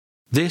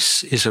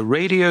This is a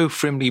Radio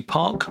Frimley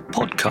Park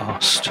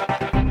podcast.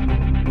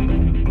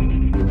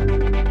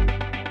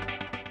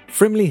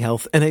 Frimley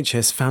Health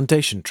NHS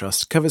Foundation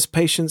Trust covers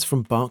patients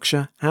from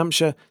Berkshire,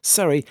 Hampshire,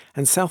 Surrey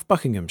and South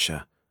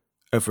Buckinghamshire.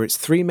 Over its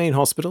three main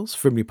hospitals,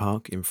 Frimley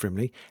Park in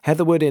Frimley,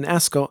 Heatherwood in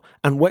Ascot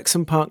and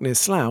Wexham Park near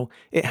Slough,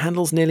 it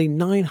handles nearly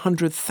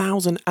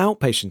 900,000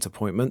 outpatient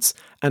appointments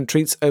and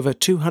treats over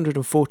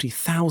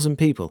 240,000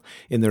 people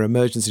in their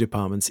emergency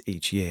departments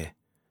each year.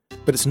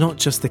 But it's not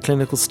just the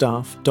clinical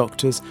staff,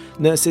 doctors,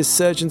 nurses,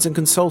 surgeons and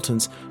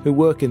consultants who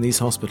work in these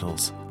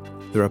hospitals.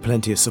 There are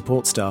plenty of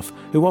support staff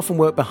who often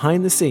work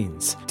behind the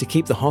scenes to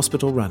keep the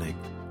hospital running.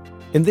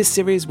 In this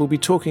series, we'll be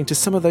talking to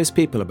some of those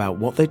people about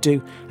what they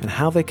do and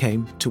how they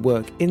came to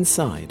work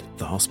inside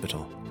the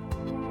hospital.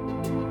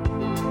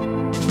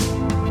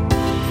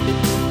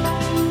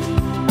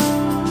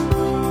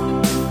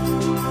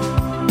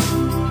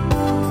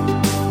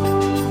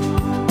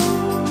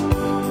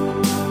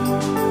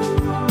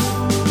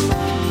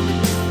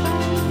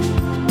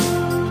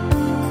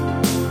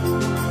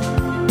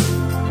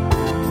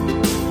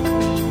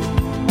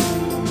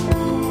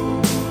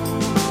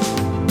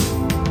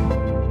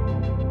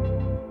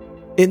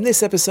 In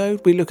this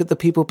episode, we look at the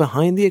people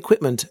behind the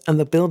equipment and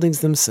the buildings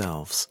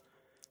themselves.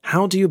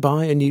 How do you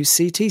buy a new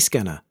CT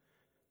scanner?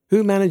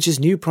 Who manages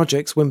new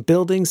projects when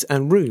buildings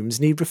and rooms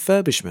need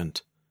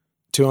refurbishment?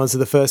 To answer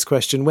the first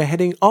question, we're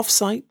heading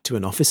off-site to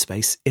an office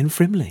space in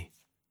Frimley.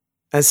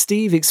 As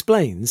Steve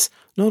explains,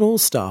 not all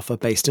staff are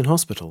based in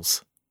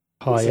hospitals.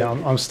 Hi,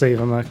 I'm Steve.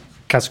 I'm a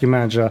category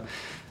manager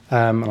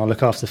and I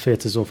look after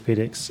theatres,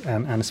 orthopaedics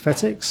and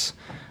anaesthetics.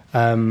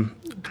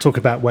 Talk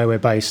about where we're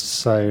based,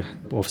 so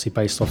obviously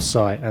based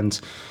off-site, and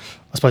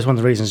I suppose one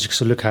of the reasons just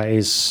to look at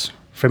is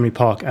Frimley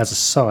Park as a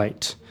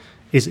site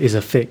is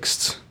a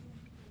fixed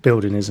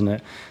building, isn't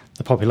it?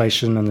 The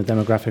population and the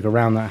demographic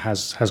around that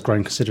has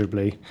grown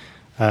considerably,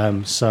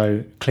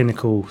 so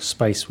clinical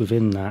space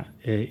within that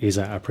is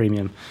at a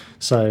premium.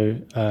 So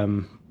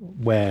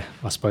where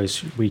I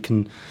suppose we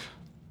can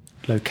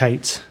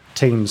locate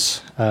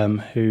teams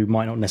who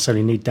might not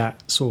necessarily need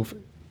that sort of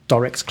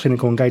direct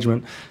clinical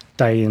engagement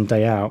day in,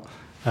 day out,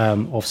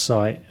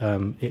 off-site,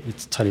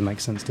 it totally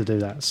makes sense to do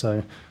that.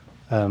 So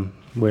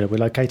we're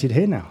located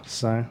here now,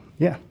 so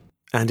yeah.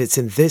 And it's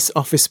in this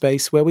office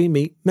space where we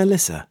meet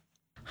Melissa.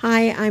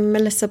 Hi, I'm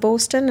Melissa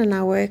Borston and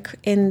I work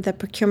in the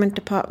procurement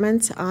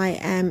department. I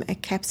am a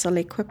capital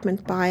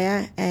equipment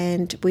buyer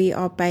and we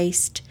are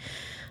based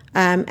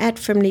at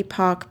Frimley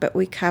Park, but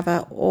we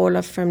cover all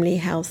of Frimley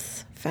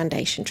Health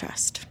Foundation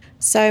Trust.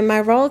 So my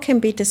role can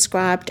be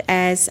described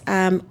as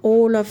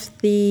all of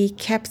the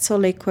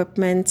capital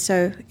equipment.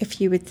 So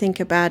if you would think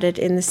about it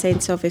in the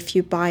sense of if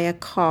you buy a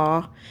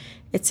car,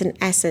 it's an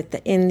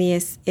asset in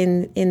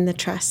the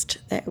trust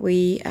that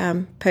we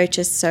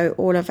purchase. So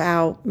all of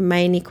our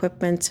main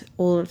equipment,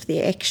 all of the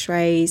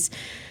X-rays,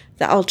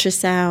 the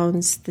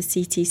ultrasounds, the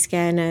CT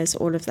scanners,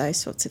 all of those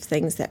sorts of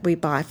things that we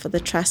buy for the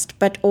trust,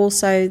 but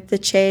also the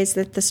chairs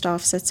that the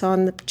staff sits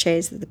on, the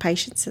chairs that the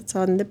patient sits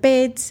on, the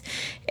beds,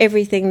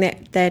 everything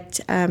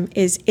that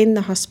is in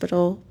the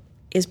hospital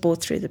is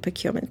bought through the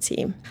procurement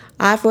team.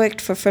 I've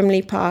worked for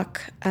Frimley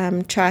Park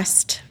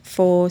Trust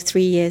for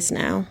 3 years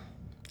now.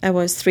 I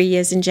was 3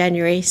 years in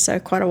January, so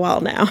quite a while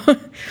now.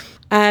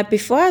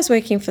 Before I was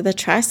working for the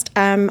trust,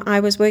 I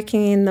was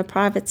working in the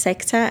private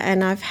sector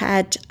and I've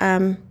had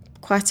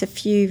quite a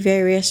few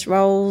various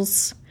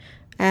roles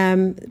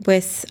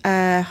with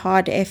a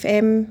hard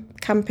FM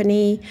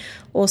company,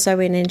 also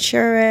in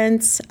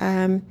insurance.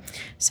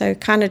 So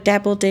kind of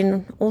dabbled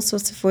in all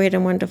sorts of weird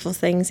and wonderful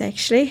things,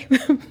 actually.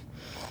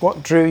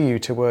 What drew you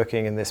to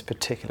working in this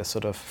particular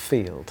sort of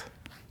field?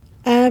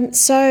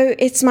 So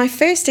it's my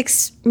first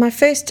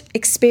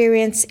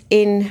experience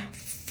in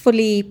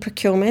fully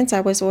procurement.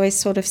 I was always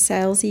sort of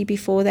salesy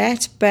before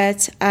that,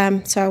 but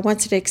so I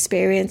wanted to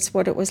experience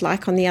what it was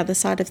like on the other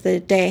side of the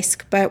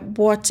desk. But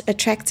what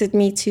attracted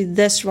me to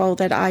this role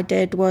that I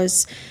did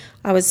was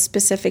I was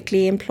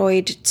specifically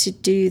employed to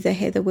do the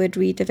Heatherwood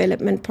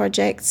redevelopment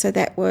project. So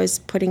that was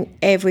putting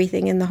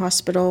everything in the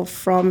hospital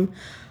from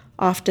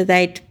after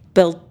they'd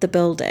built the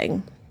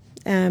building.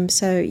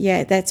 So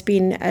yeah, that's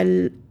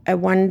been a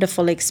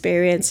wonderful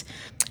experience.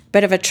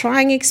 Bit of a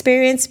trying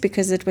experience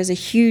because it was a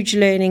huge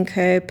learning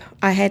curve.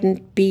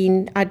 I'd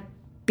been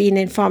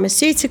in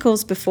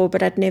pharmaceuticals before,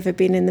 but I'd never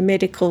been in the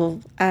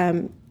medical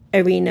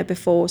arena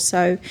before.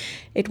 So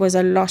it was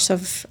a lot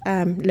of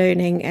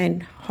learning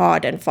and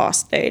hard and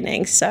fast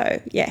learning.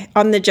 So yeah,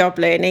 on the job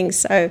learning.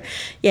 So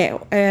yeah,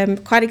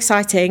 quite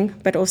exciting,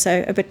 but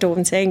also a bit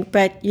daunting.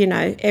 But you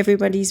know,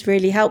 everybody's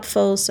really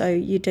helpful. So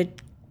you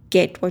did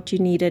get what you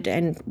needed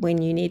and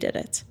when you needed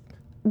it.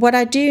 What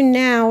I do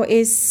now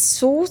is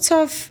sort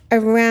of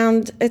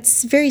around,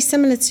 it's very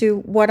similar to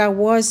what I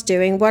was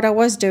doing. What I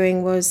was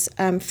doing was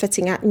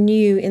fitting out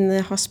new in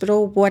the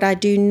hospital. What I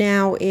do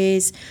now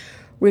is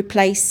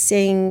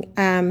replacing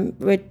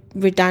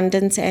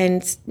redundant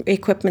and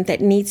equipment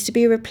that needs to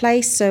be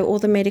replaced. So all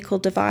the medical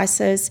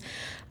devices,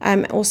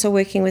 Also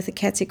working with the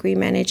category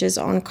managers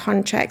on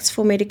contracts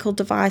for medical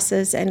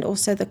devices and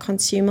also the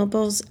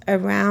consumables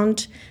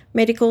around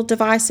medical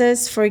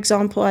devices. For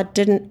example, I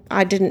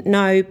didn't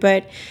know,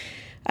 but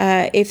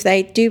if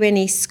they do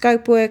any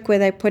scope work where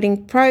they're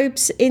putting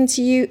probes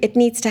into you, it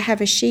needs to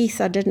have a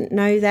sheath. I didn't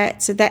know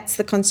that. So that's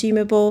the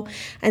consumable.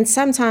 And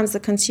sometimes the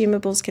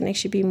consumables can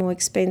actually be more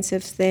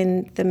expensive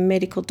than the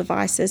medical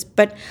devices.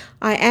 But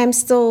I am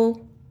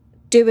still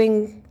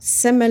doing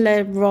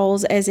similar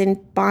roles, as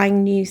in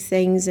buying new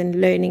things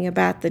and learning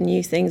about the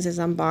new things as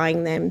I'm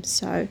buying them.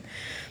 So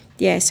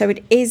yeah, so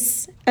it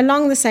is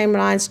along the same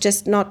lines,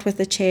 just not with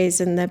the chairs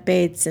and the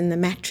beds and the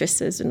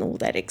mattresses and all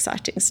that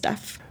exciting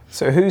stuff.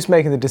 So who's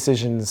making the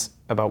decisions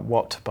about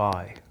what to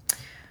buy?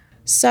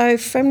 So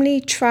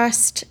Frimley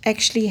Trust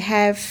actually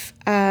have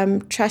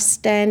trust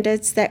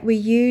standards that we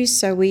use.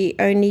 So we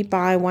only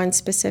buy one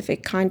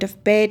specific kind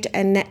of bed,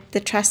 and that the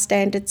trust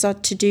standards are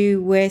to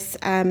do with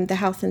the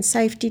health and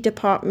safety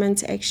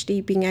department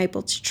actually being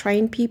able to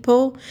train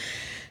people.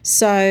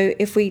 So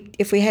if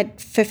we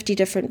had 50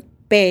 different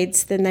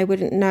beds, then they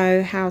wouldn't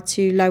know how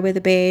to lower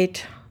the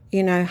bed,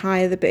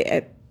 higher the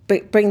bed,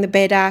 bring the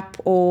bed up,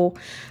 or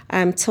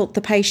tilt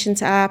the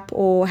patient up,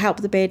 or help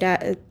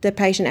the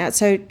patient out.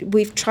 So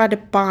we've tried to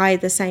buy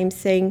the same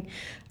thing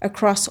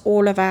across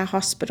all of our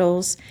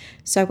hospitals.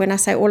 So when I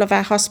say all of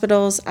our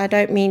hospitals, I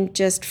don't mean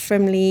just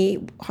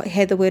Frimley,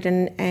 Heatherwood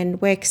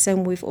and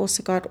Wexham. We've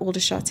also got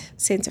Aldershot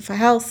Centre for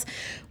Health.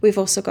 We've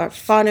also got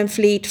Farnham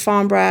Fleet,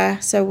 Farnborough.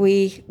 So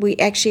we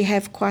actually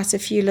have quite a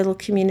few little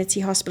community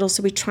hospitals.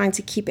 So we're trying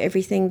to keep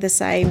everything the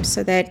same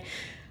so that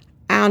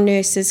our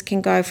nurses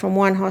can go from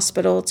one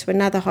hospital to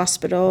another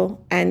hospital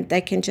and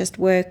they can just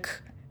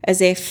work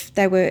as if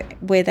they were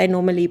where they're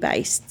normally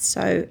based.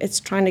 So it's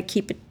trying to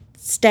keep it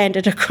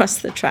standard across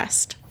the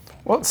trust.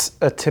 What's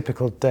a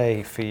typical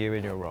day for you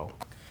in your role?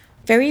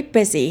 Very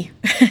busy.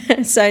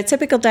 So a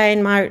typical day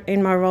in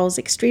my role is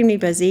extremely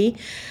busy.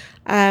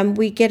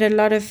 We get a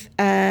lot of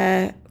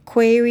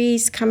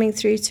queries coming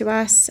through to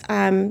us,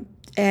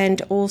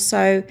 and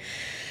also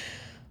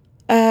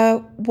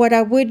what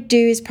I would do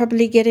is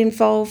probably get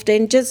involved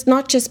in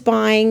not just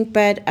buying,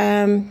 but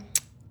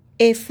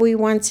if we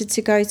wanted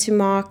to go to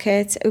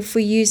market, if we're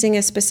using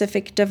a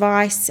specific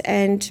device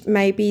and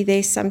maybe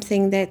there's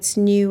something that's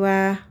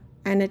newer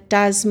and it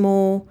does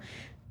more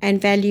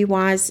and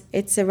value-wise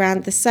it's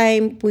around the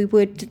same, we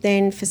would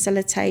then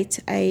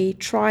facilitate a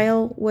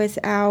trial with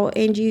our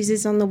end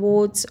users on the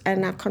wards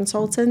and our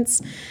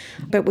consultants.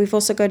 But we've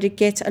also got to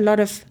get a lot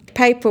of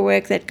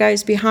paperwork that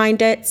goes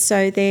behind it.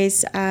 So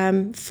there's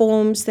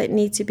forms that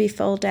need to be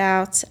filled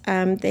out,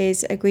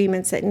 there's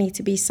agreements that need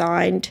to be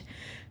signed.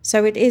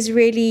 So it is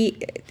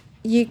really,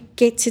 you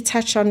get to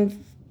touch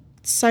on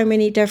so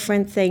many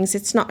different things.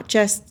 It's not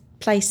just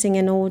placing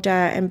an order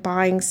and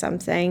buying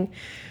something.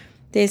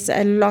 There's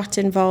a lot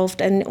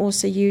involved, and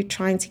also you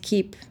trying to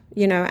keep,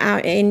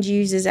 our end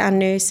users, our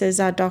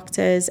nurses, our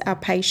doctors, our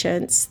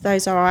patients,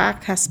 those are our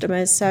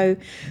customers. So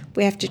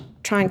we have to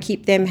try and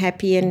keep them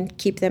happy and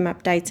keep them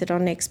updated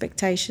on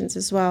expectations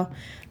as well.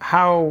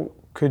 How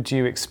could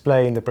you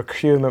explain the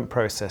procurement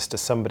process to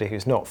somebody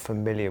who's not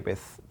familiar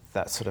with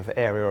that sort of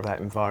area or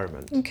that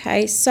environment?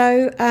 Okay,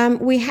 so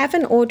we have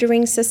an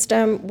ordering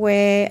system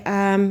where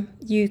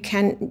you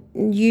can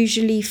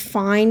usually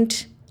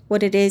find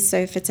what it is. So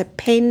if it's a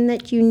pen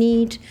that you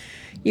need,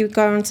 you would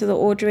go onto the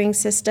ordering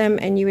system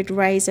and you would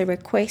raise a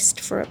request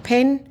for a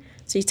pen.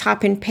 So you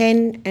type in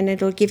pen and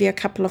it'll give you a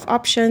couple of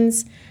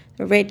options: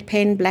 a red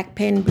pen, black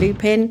pen, blue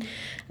pen,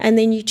 and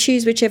then you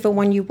choose whichever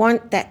one you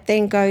want. That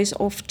then goes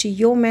off to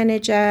your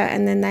manager,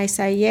 and then they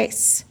say,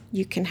 yes,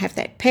 you can have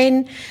that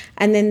pen,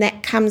 and then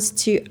that comes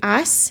to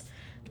us.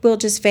 We'll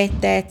just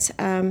vet that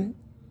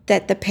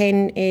that the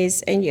pen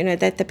is, and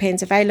that the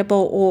pen's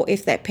available, or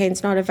if that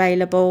pen's not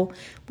available,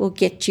 we'll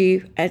get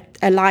you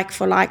a like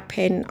for like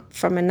pen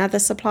from another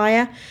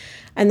supplier,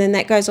 and then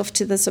that goes off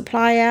to the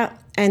supplier,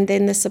 and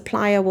then the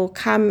supplier will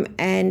come,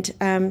 and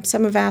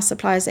some of our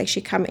suppliers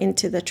actually come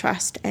into the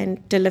trust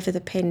and deliver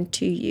the pen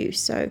to you.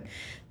 So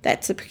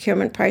that's the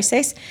procurement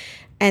process.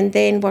 And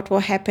then what will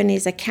happen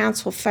is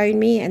accounts will phone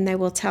me and they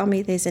will tell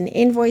me there's an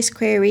invoice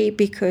query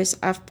because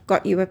I've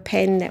got you a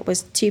pen that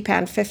was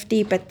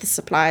 £2.50, but the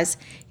supplier's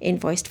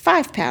invoiced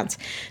 £5.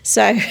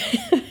 So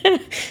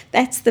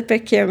that's the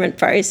procurement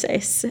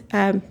process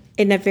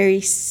in a very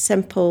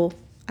simple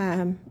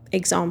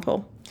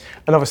example.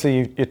 And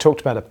obviously you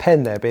talked about a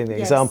pen there being the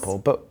Yes. example,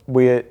 but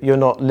you're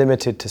not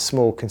limited to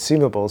small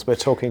consumables. We're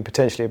talking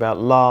potentially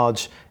about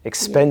large,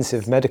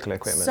 expensive medical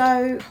equipment.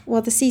 So,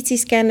 the CT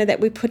scanner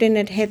that we put in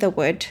at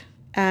Heatherwood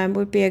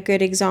would be a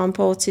good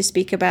example to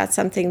speak about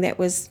something that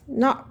was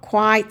not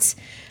quite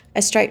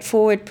a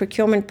straightforward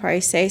procurement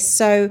process.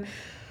 So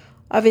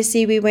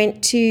obviously we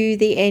went to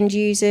the end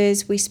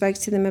users, we spoke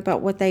to them about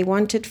what they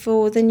wanted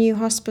for the new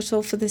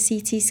hospital for the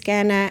CT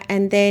scanner,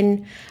 and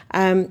then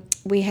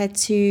we had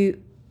to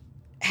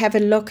have a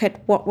look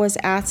at what was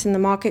out in the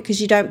market,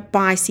 because you don't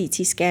buy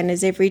CT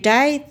scanners every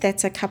day.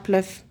 That's a couple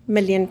of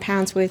million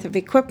worth of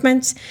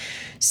equipment.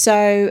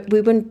 So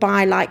we wouldn't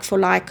buy like for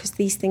like because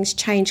these things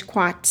change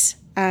quite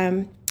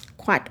on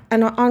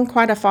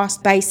quite a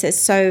fast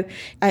basis. So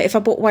if I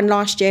bought one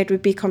last year, it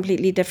would be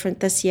completely different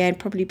this year and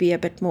probably be a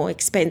bit more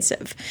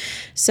expensive.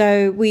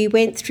 So we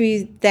went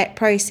through that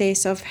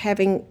process of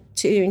having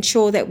to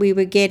ensure that we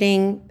were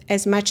getting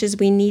as much as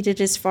we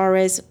needed as far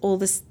as all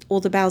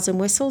the bells and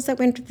whistles that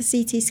went with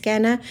the CT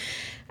scanner.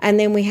 And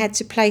then we had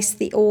to place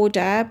the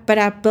order, but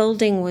our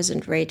building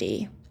wasn't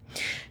ready.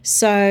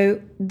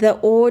 So the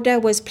order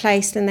was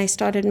placed and they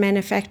started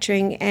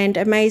manufacturing, and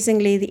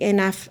amazingly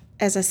enough,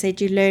 as I said,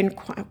 you learn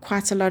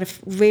quite a lot of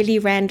really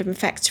random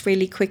facts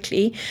really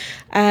quickly.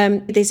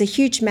 There's a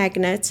huge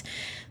magnet.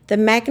 The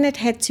magnet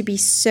had to be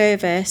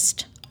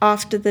serviced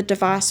after the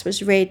device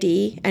was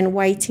ready and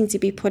waiting to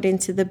be put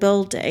into the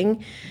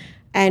building.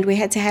 And we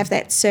had to have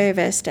that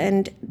serviced,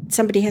 and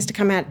somebody has to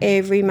come out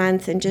every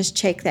month and just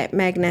check that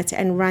magnet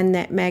and run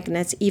that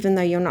magnet, even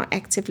though you're not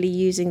actively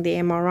using the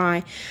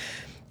MRI.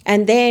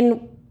 And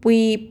then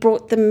we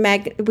brought the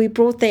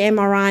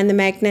MRI and the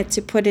magnet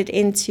to put it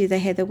into the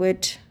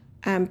Heatherwood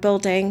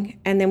building,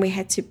 and then we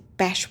had to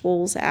bash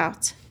walls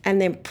out and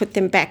then put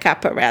them back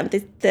up around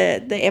the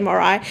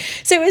MRI.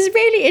 So it was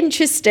really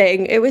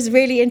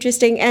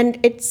interesting. And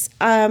it's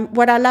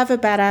what I love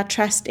about our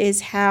trust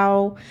is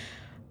how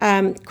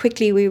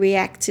quickly we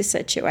react to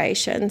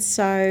situations.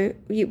 So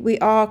we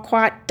are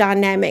quite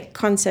dynamic,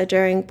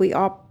 considering we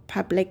are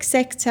public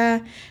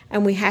sector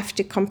and we have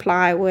to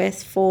comply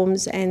with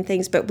forms and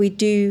things, but we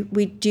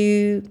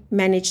do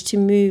manage to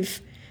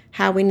move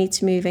how we need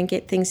to move and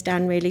get things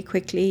done really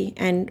quickly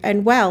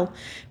and well,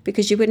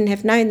 because you wouldn't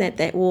have known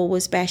that wall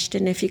was bashed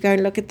in if you go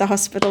and look at the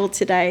hospital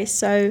today.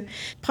 So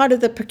part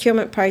of the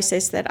procurement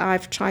process that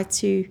I've tried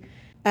to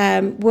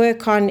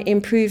work on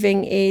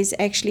improving is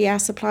actually our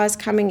suppliers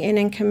coming in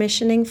and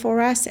commissioning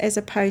for us, as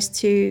opposed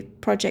to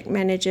project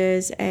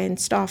managers and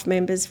staff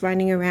members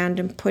running around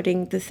and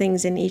putting the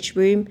things in each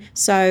room.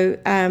 So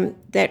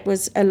that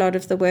was a lot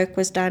of the work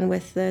was done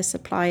with the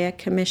supplier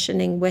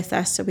commissioning with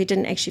us, so we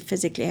didn't actually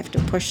physically have to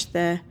push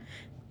the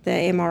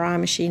MRI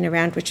machine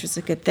around, which was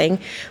a good thing.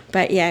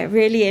 But yeah,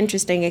 really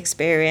interesting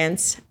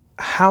experience.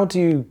 How do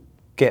you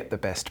get the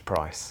best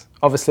price?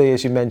 Obviously,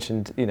 as you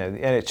mentioned, the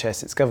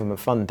NHS, it's government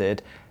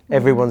funded.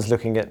 Everyone's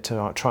looking at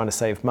trying to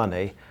save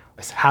money.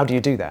 How do you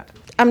do that?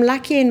 I'm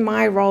lucky in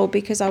my role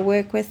because I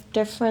work with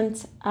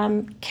different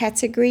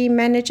category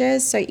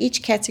managers. So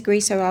each category,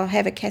 so I'll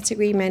have a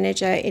category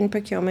manager in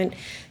procurement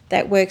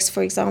that works,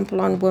 for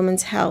example, on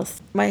women's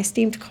health. My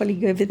esteemed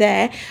colleague over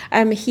there,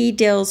 he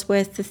deals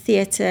with the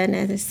theatre and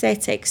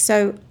aesthetics.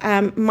 So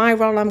my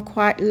role, I'm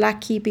quite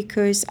lucky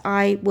because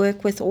I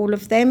work with all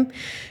of them.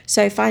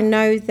 So if I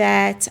know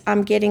that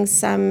I'm getting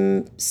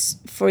some,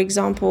 for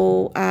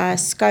example,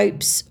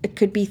 scopes, it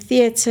could be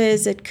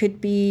theatres, it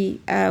could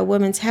be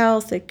women's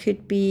health, it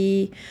could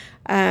be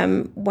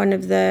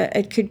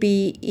it could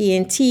be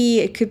ENT,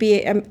 it could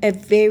be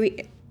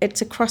it's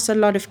across a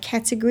lot of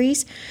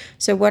categories.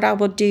 So what I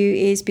will do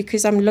is,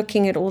 because I'm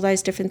looking at all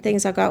those different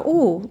things, I go,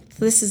 oh,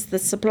 this is the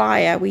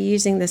supplier. We're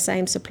using the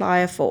same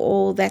supplier for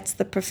all. That's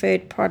the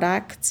preferred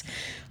product.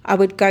 I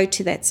would go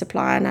to that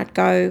supplier and I'd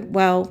go,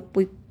 well,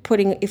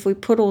 if we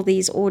put all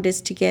these orders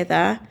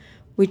together,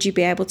 would you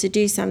be able to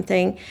do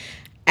something?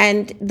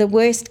 And the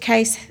worst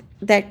case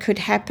that could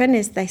happen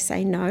is they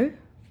say no.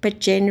 But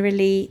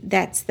generally,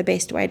 that's the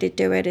best way to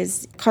do it,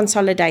 is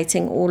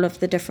consolidating all of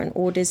the different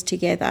orders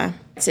together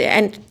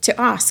and to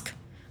ask,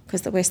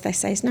 because the worst they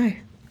say is no.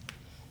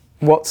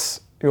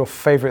 What's your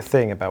favourite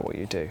thing about what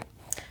you do?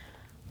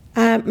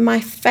 My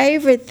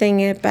favourite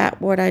thing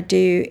about what I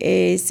do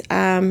is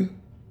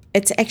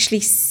it's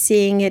actually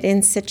seeing it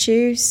in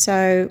situ.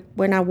 So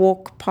when I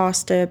walk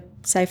past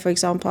say for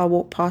example, I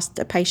walk past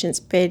a patient's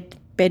bed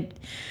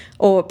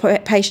or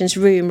patient's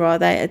room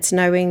rather, it's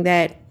knowing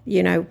that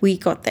we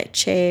got that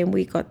chair and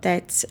we got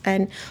that.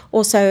 And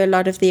also a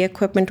lot of the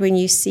equipment, when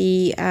you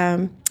see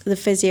the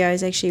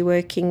physios actually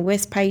working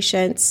with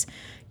patients,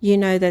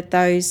 that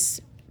those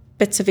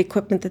bits of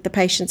equipment that the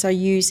patients are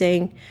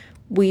using,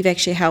 we've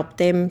actually helped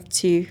them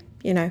to,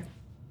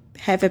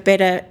 have a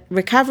better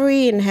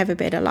recovery and have a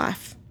better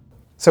life.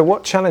 So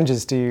what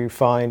challenges do you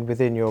find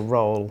within your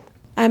role?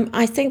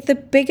 I think the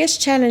biggest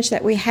challenge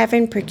that we have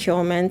in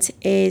procurement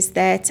is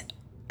that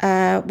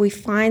we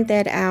find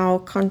that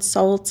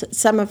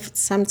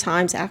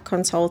sometimes our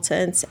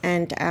consultants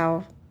and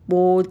our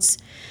wards,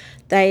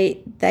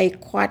 they're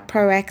quite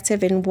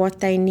proactive in what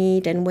they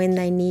need and when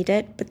they need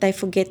it, but they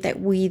forget that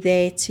we're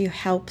there to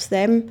help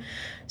them.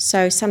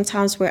 So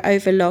sometimes we're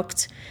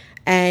overlooked,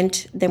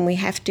 and then we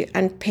have to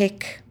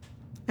unpick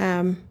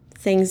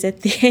things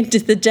at the end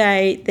of the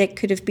day that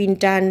could have been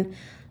done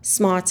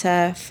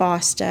smarter,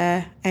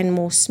 faster, and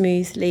more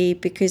smoothly,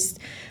 because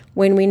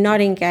when we're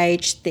not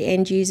engaged, the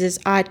end users,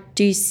 I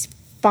do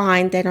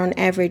find that on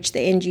average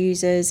the end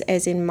users,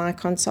 as in my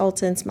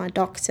consultants, my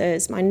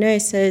doctors, my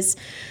nurses,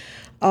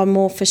 are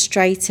more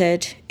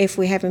frustrated if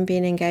we haven't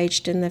been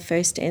engaged in the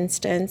first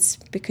instance,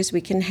 because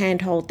we can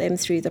handhold them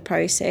through the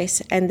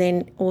process and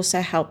then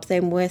also help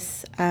them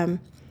with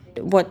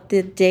what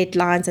the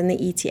deadlines and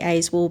the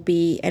ETAs will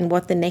be and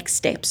what the next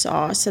steps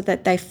are, so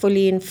that they're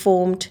fully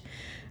informed,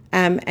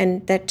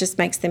 and that just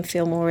makes them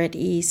feel more at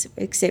ease,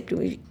 except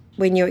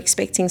when you're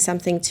expecting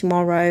something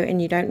tomorrow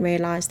and you don't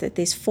realise that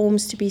there's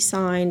forms to be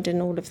signed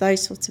and all of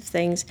those sorts of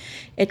things,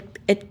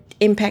 it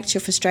impacts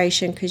your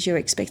frustration because you're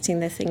expecting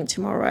the thing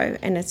tomorrow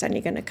and it's only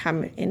going to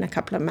come in a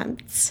couple of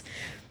months.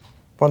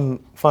 One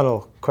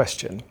final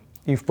question.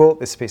 You've bought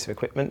this piece of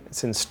equipment,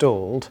 it's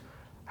installed.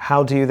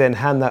 How do you then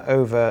hand that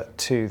over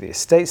to the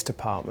estates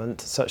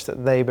department such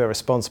that they be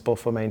responsible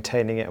for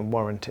maintaining it and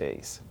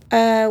warranties?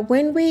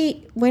 When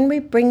we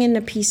bring in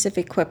a piece of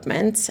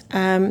equipment,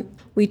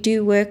 we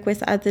do work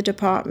with other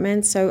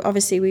departments. So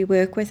obviously we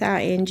work with our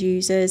end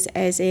users,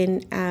 as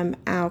in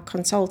our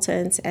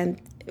consultants and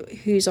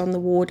who's on the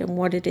ward and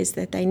what it is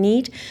that they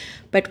need.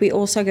 But we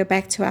also go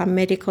back to our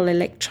medical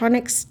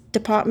electronics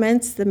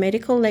departments. The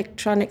medical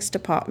electronics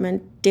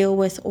department deal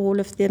with all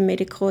of the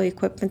medical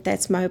equipment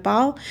that's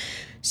mobile.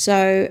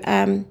 So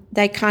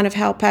they kind of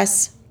help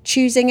us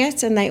choosing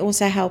it, and they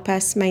also help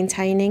us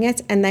maintaining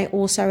it, and they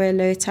also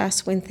alert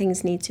us when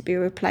things need to be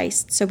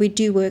replaced. So we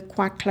do work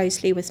quite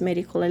closely with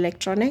medical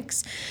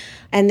electronics.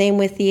 And then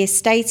with the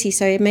estatey,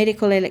 so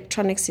medical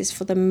electronics is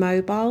for the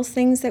mobile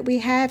things that we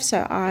have.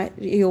 So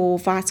your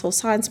vital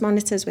signs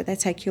monitors, where they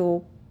take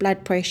your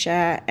blood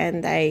pressure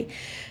and they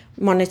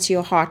monitor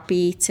your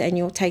heartbeat and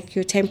you'll take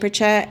your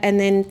temperature. And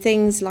then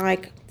things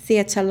like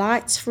theatre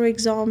lights, for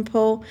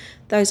example,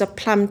 those are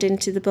plumbed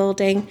into the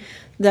building.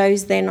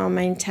 Those then are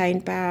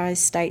maintained by our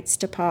estates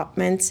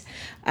department.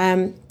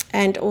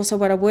 And also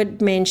what I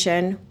would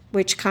mention,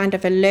 which kind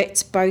of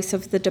alerts both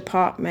of the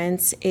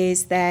departments,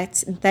 is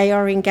that they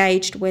are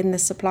engaged when the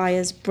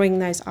suppliers bring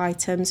those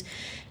items,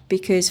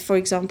 because, for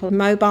example, a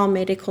mobile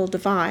medical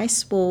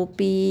device will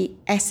be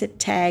asset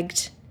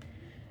tagged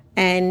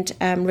and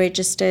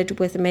registered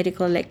with the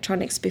medical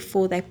electronics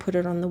before they put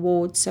it on the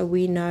ward, so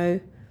we know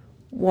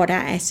what our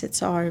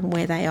assets are and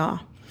where they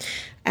are.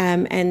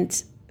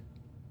 And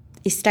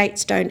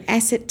estates don't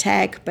asset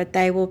tag, but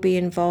they will be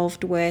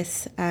involved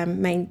with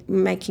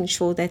making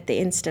sure that the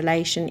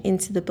installation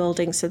into the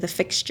building, so the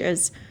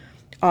fixtures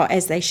are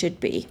as they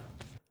should be.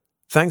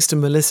 Thanks to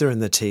Melissa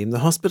and the team, the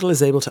hospital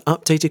is able to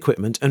update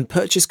equipment and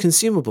purchase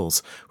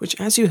consumables, which,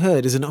 as you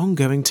heard, is an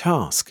ongoing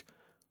task.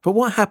 But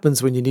what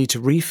happens when you need to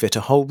refit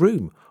a whole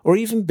room or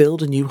even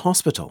build a new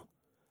hospital?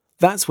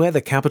 That's where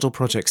the capital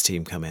projects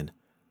team come in.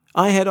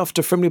 I head off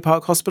to Frimley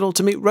Park Hospital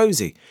to meet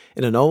Rosie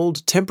in an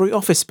old temporary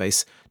office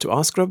space to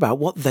ask her about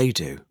what they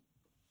do.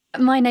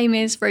 My name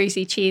is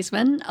Rosie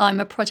Cheeseman. I'm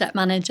a project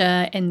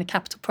manager in the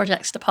Capital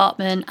Projects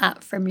Department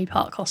at Frimley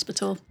Park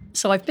Hospital.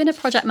 So I've been a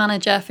project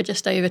manager for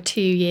just over 2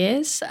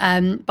 years,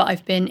 but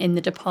I've been in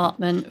the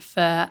department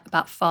for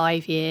about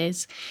 5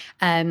 years.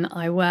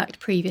 I worked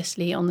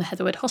previously on the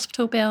Heatherwood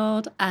Hospital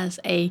build as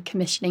a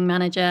commissioning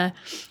manager,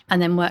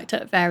 and then worked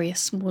at various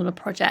smaller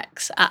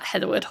projects at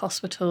Heatherwood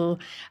Hospital,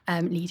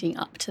 leading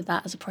up to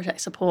that as a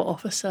project support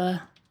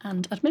officer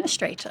and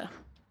administrator.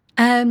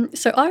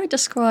 So I would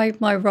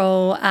describe my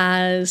role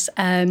as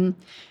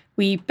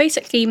we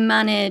basically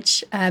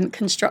manage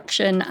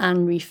construction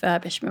and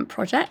refurbishment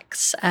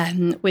projects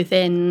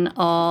within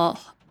our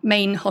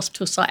main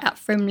hospital site at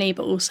Frimley,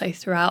 but also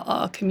throughout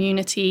our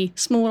community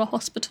smaller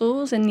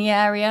hospitals in the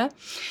area.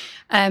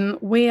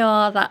 We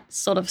are that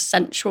sort of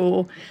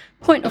central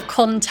point of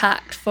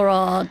contact for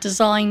our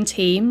design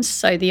teams,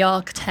 so the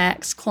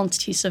architects,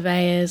 quantity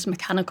surveyors,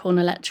 mechanical and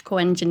electrical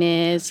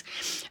engineers,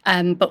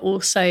 but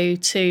also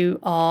to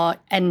our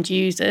end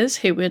users,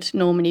 who would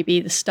normally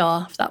be the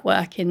staff that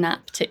work in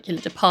that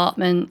particular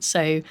department.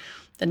 So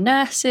the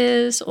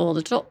nurses or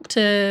the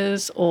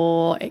doctors,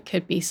 or it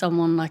could be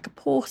someone like a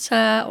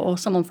porter or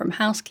someone from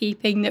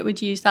housekeeping that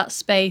would use that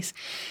space.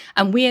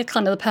 And we are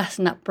kind of the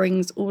person that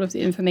brings all of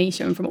the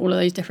information from all of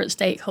those different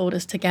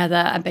stakeholders together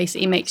and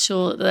basically makes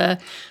sure that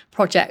the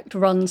project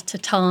runs to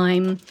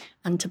time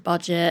and to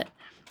budget,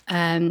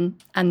 and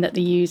that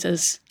the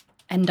users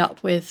end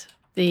up with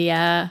the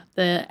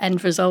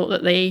end result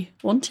that they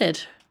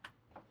wanted.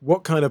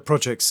 What kind of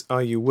projects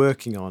are you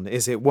working on?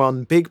 Is it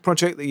one big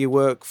project that you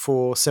work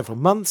for several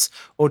months,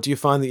 or do you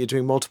find that you're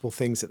doing multiple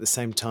things at the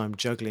same time,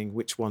 juggling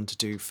which one to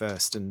do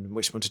first and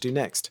which one to do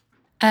next?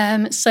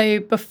 So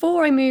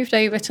before I moved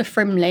over to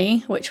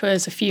Frimley, which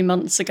was a few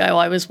months ago,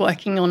 I was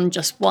working on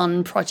just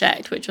one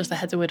project, which was the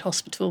Heatherwood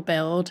Hospital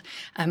build,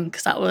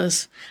 because that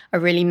was a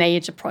really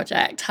major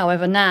project.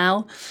 However,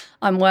 now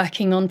I'm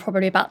working on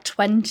probably about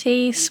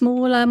 20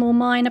 smaller, more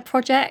minor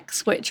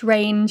projects, which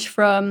range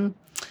from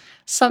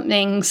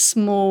something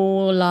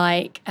small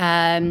like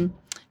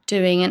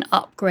doing an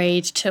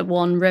upgrade to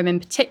one room in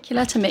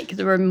particular to make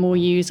the room more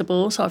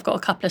usable. So I've got a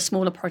couple of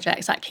smaller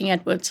projects at King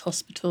Edward's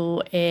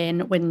Hospital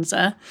in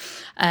Windsor,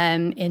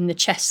 in the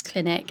chest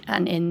clinic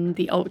and in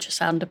the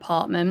ultrasound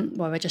department,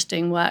 where we're just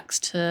doing works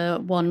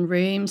to one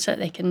room so that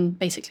they can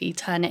basically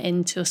turn it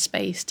into a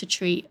space to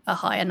treat a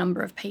higher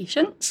number of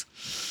patients.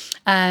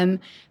 Then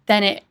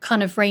it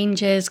kind of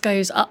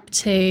goes up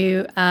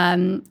to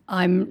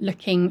I'm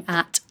looking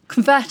at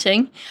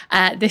converting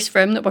this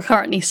room that we're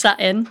currently sat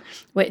in,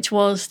 which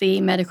was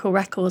the medical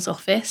records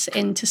office,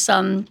 into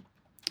some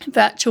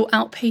virtual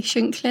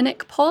outpatient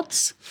clinic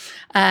pods.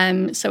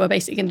 So we're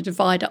basically going to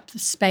divide up the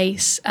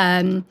space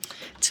to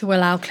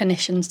allow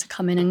clinicians to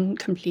come in and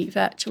complete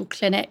virtual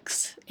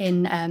clinics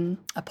in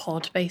a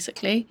pod,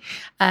 basically.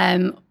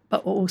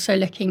 But we're also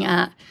looking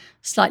at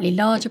slightly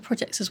larger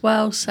projects as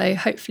well. So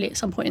hopefully at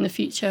some point in the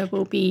future,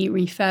 we'll be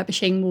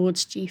refurbishing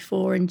wards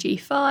G4 and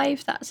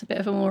G5. That's a bit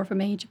of a more of a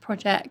major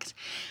project.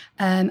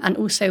 And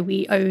also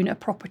we own a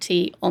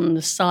property on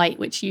the site,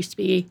 which used to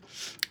be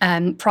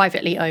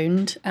privately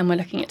owned. And we're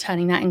looking at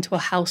turning that into a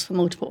house for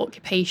multiple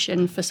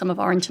occupation for some of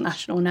our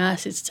international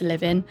nurses to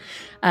live in.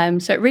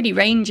 So it really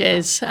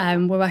ranges.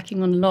 We're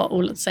working on a lot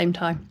all at the same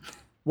time.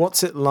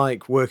 What's it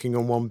like working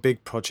on one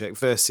big project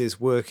versus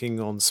working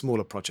on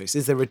smaller projects?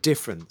 Is there a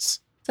difference?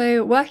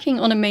 So working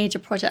on a major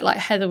project like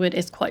Heatherwood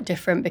is quite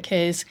different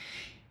because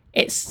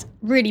it's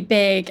really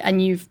big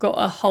and you've got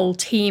a whole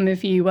team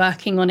of you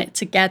working on it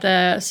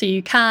together. So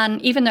you can,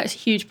 even though it's a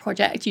huge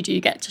project, you do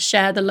get to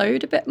share the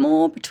load a bit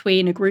more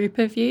between a group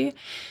of you.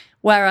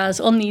 Whereas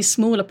on these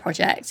smaller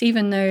projects,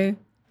 even though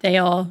they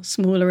are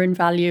smaller in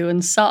value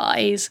and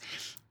size,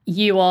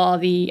 you are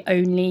the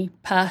only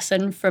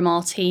person from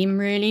our team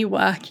really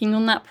working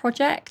on that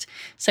project.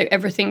 So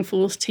everything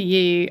falls to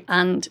you,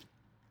 and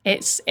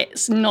it's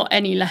not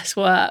any less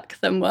work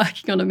than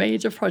working on a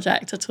major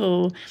project at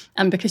all.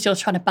 And because you're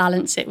trying to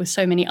balance it with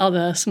so many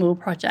other small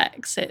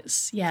projects,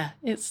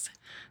 it's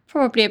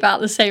probably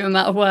about the same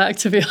amount of work,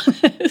 to be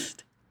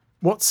honest.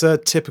 What's a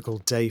typical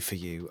day for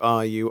you?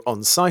 Are you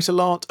on site a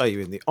lot? Are you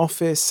in the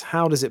office?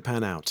 How does it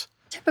pan out?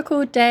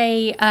 Typical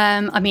day,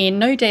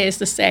 no day is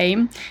the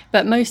same,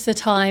 but most of the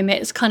time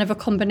it's kind of a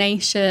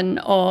combination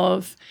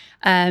of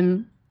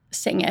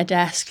sitting at a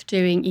desk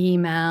doing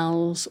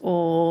emails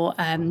or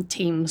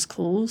Teams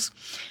calls,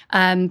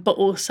 but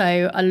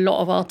also a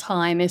lot of our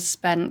time is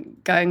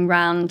spent going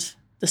around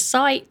the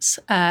site,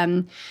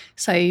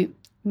 so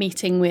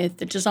meeting with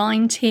the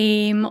design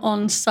team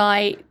on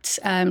site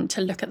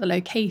to look at the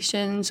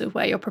locations of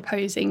where you're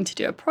proposing to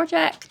do a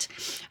project,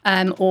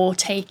 or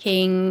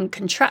taking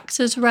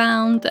contractors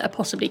around that are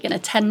possibly going to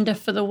tender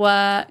for the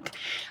work.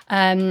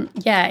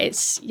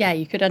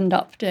 You could end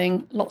up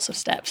doing lots of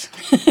steps.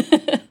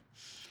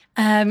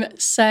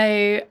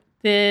 So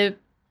the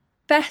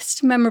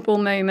best memorable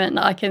moment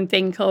that I can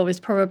think of is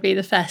probably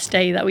the first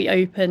day that we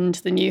opened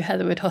the new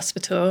Heatherwood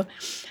Hospital.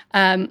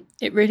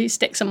 It really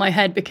sticks in my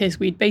head because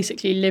we'd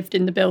basically lived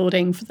in the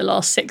building for the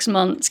last 6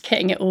 months,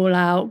 kitting it all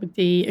out with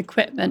the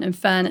equipment and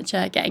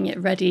furniture, getting it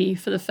ready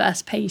for the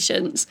first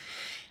patients.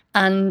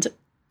 And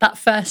that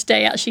first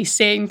day actually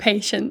seeing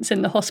patients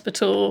in the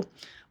hospital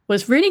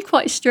was really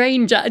quite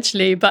strange,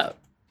 actually, but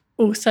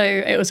also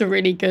it was a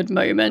really good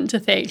moment to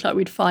think like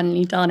we'd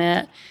finally done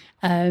it,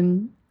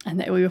 and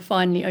that we were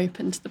finally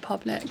open to the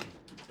public.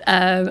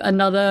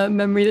 Another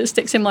memory that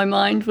sticks in my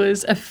mind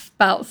was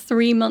about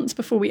 3 months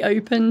before we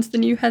opened the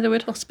new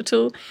Heatherwood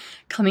Hospital,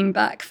 coming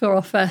back for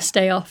our first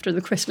day after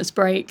the Christmas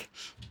break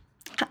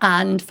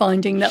and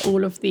finding that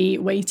all of the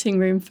waiting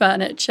room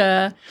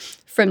furniture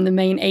from the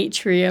main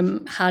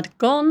atrium had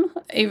gone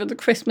over the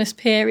Christmas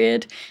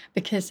period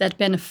because there'd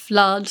been a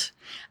flood,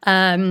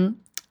 and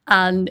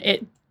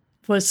it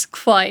was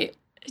quite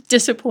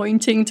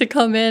disappointing to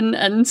come in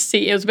and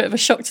see. It was a bit of a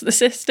shock to the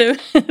system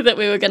that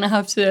we were going to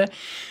have to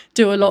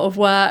do a lot of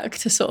work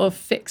to sort of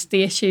fix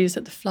the issues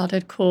that the flood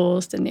had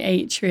caused in the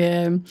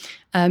atrium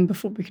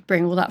before we could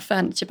bring all that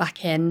furniture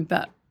back in.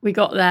 But we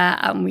got there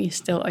and we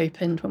still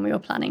opened when we were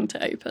planning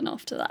to open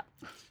after that.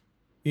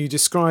 You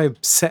describe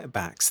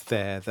setbacks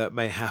there that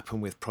may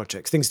happen with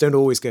projects. Things don't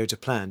always go to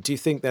plan. Do you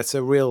think that's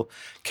a real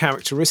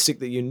characteristic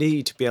that you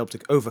need to be able to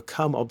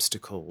overcome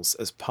obstacles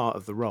as part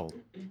of the role?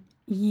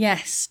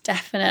 Yes,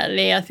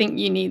 definitely. I think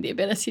you need the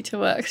ability to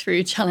work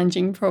through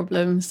challenging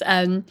problems,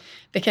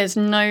 because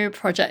no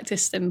project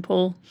is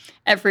simple.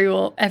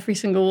 Every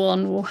single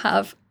one will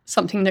have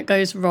something that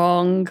goes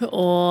wrong,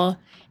 or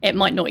it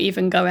might not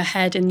even go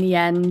ahead in the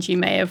end. You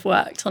may have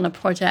worked on a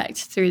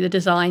project through the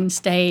design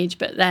stage,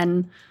 but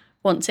then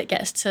once it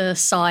gets to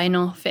sign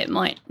off, it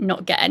might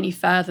not get any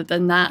further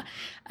than that.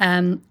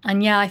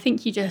 I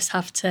think you just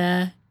have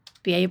to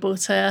be able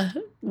to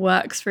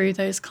work through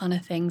those kind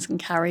of things and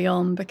carry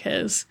on,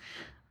 because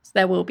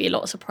there will be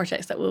lots of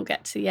projects that will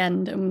get to the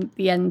end and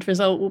the end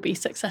result will be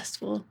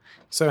successful.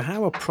 So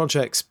how are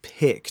projects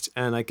picked?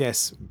 And I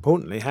guess,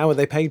 importantly, how are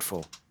they paid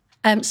for?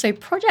 So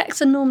projects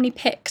are normally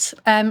picked.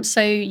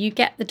 So you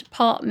get the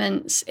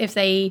departments, if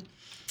they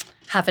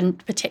have a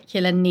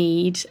particular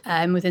need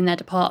within their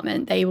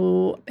department, they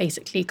will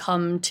basically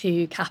come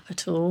to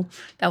Capital.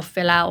 They'll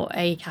fill out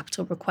a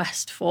capital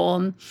request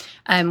form,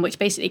 which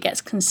basically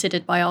gets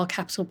considered by our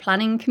capital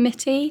planning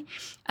committee.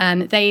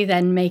 They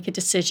then make a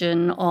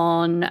decision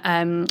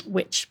on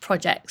which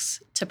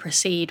projects to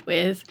proceed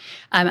with.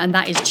 And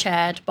that is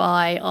chaired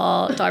by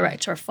our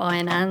Director of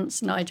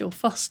Finance, Nigel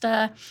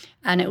Foster.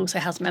 And it also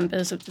has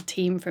members of the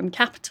team from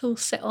Capital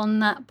sit on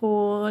that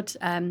board,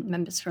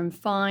 members from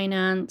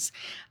Finance.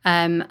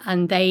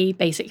 And they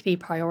basically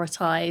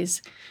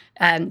prioritise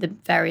the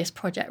various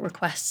project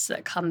requests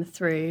that come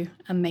through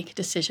and make a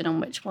decision on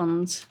which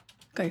ones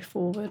go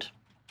forward.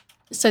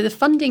 So the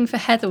funding for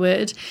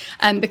Heatherwood,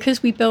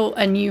 because we built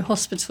a new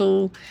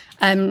hospital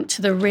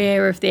to the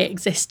rear of the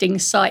existing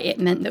site, it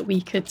meant that we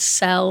could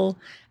sell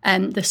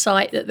the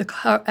site that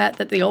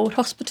the old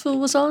hospital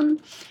was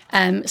on.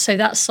 So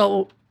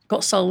that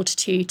got sold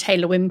to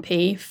Taylor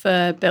Wimpey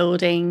for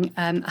building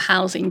a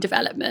housing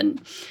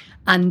development,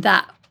 and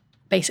that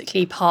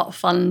basically part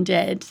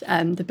funded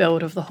the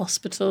build of the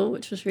hospital,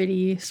 which was really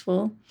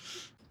useful.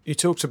 You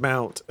talked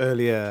about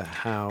earlier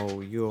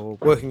how you're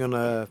working on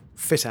a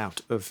fit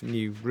out of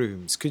new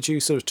rooms. Could you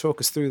sort of talk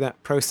us through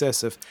that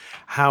process of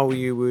how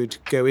you would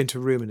go into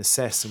a room and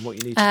assess and what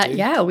you need to do?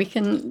 Yeah, we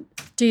can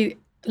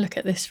look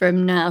at this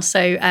room now.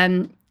 So,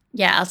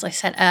 as I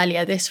said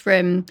earlier, this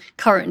room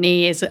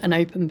currently is an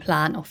open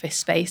plan office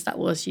space that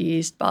was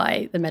used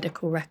by the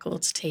medical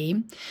records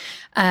team.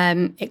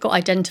 It got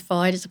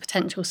identified as a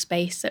potential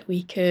space that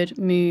we could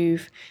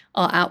move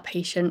our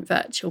outpatient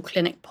virtual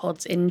clinic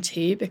pods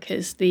into,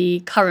 because the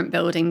current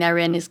building they're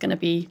in is going to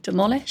be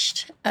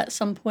demolished at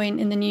some point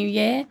in the new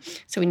year.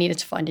 So we needed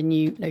to find a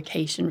new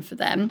location for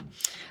them.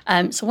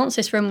 So once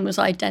this room was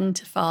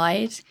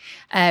identified,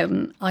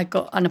 I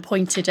got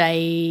appointed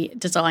a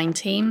design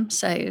team.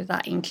 So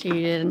that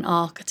included an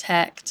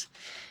architect,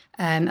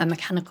 a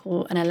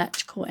mechanical and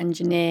electrical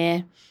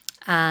engineer,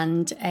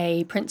 and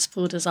a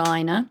principal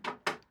designer,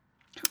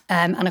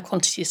 and a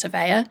quantity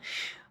surveyor.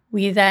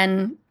 We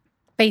then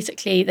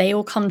basically, they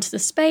all come to the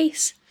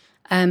space.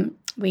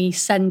 We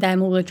send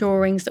them all the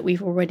drawings that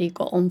we've already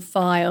got on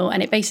file,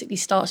 and it basically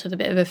starts with a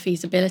bit of a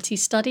feasibility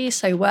study.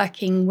 So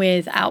working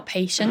with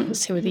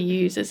outpatients, who are the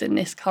users in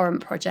this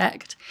current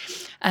project,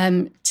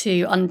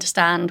 to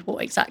understand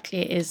what exactly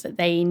it is that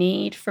they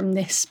need from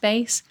this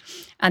space.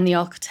 And the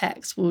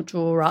architects will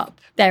draw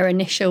up their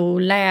initial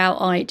layout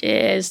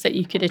ideas that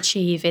you could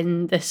achieve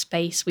in the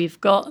space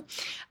we've got.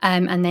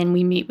 And then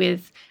we meet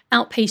with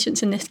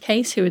outpatients in this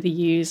case, who are the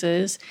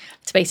users,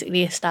 to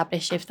basically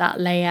establish if that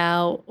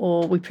layout,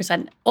 or we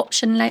present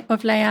option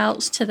of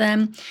layouts to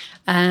them,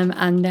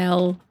 and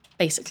they'll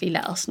basically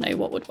let us know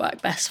what would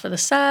work best for the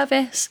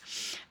service.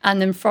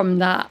 And then from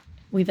that,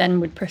 we then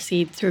would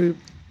proceed through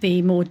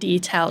the more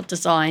detailed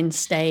design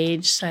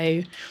stage.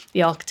 So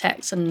the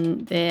architects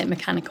and the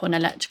mechanical and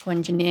electrical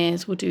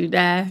engineers will do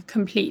their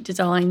complete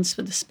designs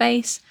for the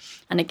space,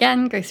 and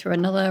again go through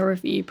another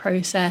review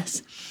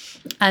process.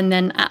 And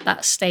then at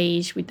that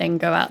stage, we'd then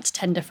go out to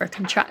tender for a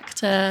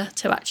contractor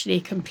to actually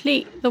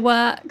complete the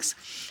works.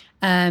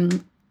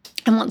 And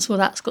once all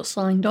that's got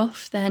signed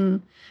off,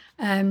 then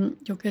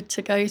you're good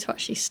to go to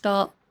actually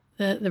start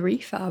the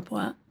refurb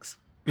works.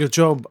 Your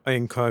job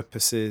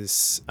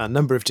encompasses a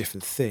number of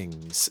different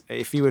things.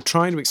 If you were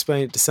trying to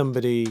explain it to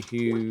somebody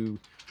who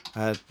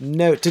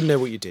didn't know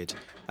what you did,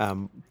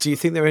 do you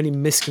think there are any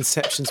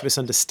misconceptions,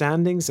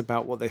 misunderstandings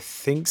about what they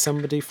think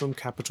somebody from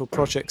Capital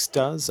Projects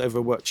does over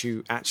what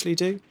you actually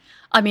do?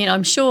 I mean,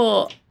 I'm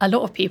sure a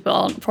lot of people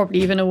aren't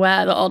probably even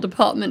aware that our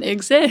department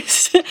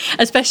exists,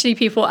 especially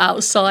people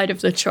outside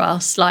of the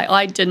trust. Like,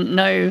 I didn't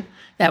know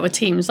there were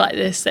teams like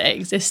this that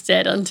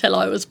existed until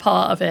I was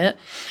part of it.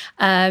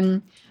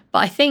 But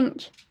I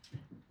think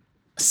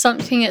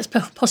something that's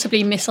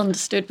possibly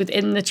misunderstood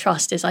within the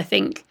trust is, I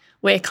think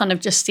we're kind of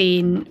just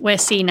seen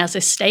as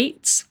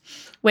estates,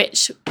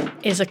 which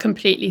is a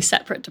completely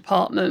separate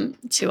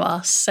department to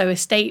us. So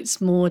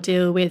estates more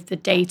deal with the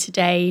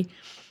day-to-day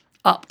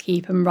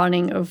upkeep and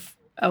running of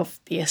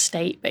the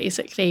estate,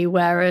 basically,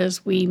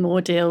 whereas we more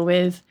deal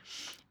with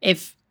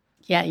if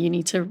you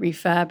need to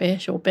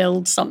refurbish or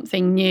build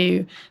something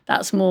new.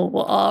 That's more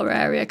what our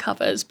area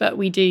covers. But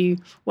we do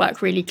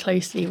work really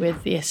closely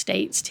with the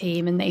estates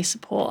team, and they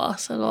support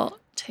us a lot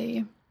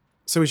too.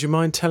 So would you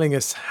mind telling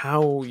us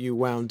how you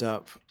wound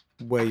up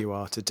where you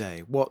are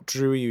today? What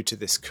drew you to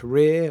this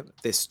career,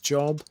 this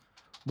job?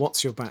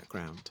 What's your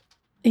background?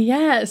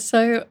 Yeah,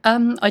 so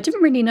I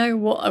didn't really know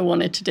what I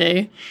wanted to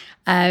do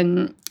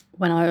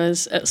when I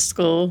was at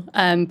school,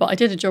 but I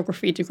did a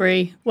geography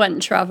degree,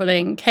 went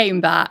travelling, came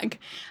back,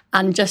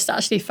 and just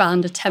actually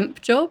found a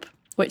temp job,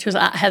 which was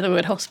at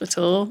Heatherwood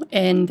Hospital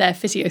in their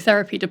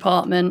physiotherapy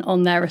department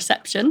on their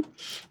reception,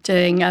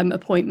 doing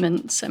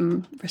appointments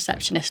and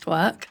receptionist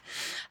work.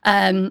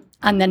 And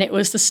then it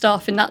was the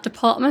staff in that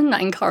department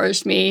that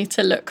encouraged me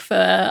to look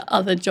for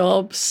other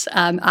jobs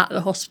at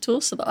the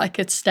hospital so that I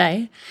could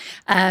stay.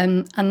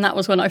 And that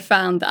was when I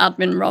found the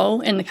admin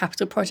role in the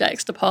Capital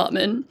Projects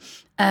department.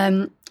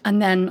 And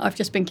then I've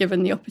just been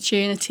given the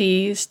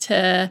opportunities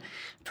to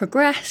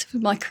progress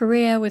with my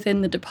career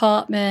within the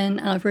department,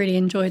 and I've really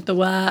enjoyed the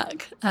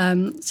work.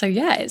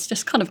 It's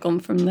just kind of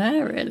gone from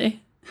there,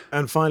 really.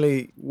 And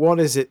finally, what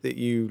is it that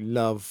you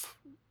love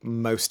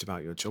most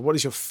about your job? What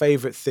is your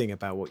favourite thing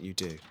about what you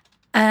do?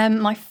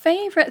 My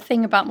favourite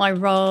thing about my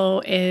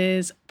role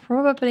is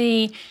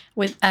probably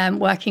with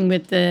working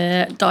with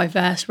the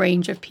diverse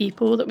range of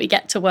people that we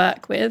get to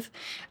work with.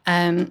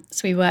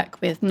 So we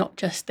work with not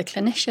just the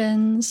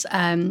clinicians,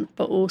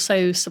 but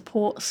also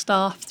support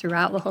staff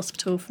throughout the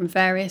hospital from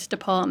various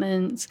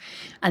departments.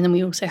 And then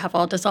we also have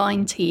our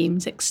design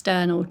teams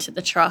external to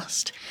the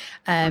trust,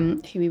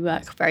 who we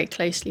work very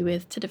closely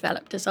with to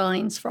develop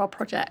designs for our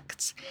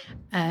projects.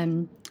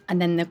 And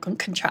then the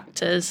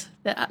contractors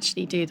that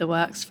actually do the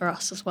works for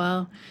us as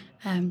well.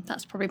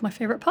 That's probably my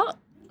favourite part.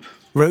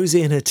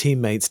 Rosie and her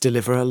teammates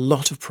deliver a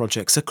lot of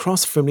projects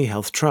across Frimley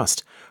Health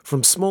Trust,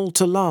 from small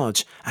to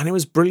large, and it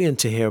was brilliant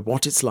to hear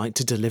what it's like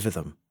to deliver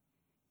them.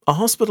 Our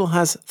hospital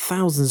has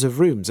thousands of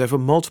rooms over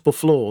multiple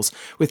floors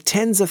with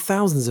tens of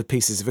thousands of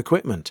pieces of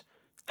equipment.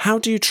 How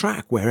do you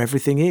track where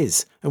everything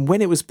is and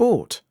when it was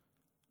bought?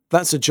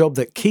 That's a job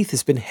that Keith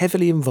has been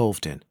heavily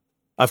involved in.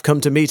 I've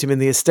come to meet him in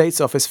the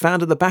estates office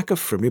found at the back of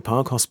Frimley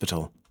Park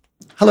Hospital.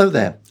 Hello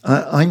there.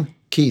 I'm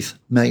Keith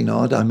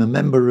Maynard. I'm a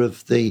member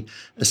of the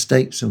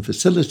Estates and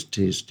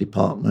Facilities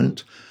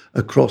Department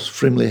across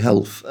Frimley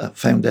Health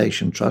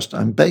Foundation Trust.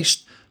 I'm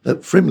based at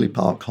Frimley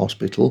Park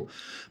Hospital,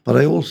 but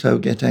I also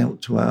get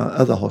out to our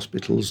other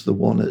hospitals, the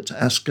one at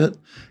Ascot,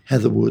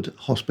 Heatherwood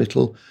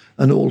Hospital,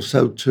 and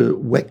also to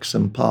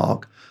Wexham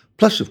Park.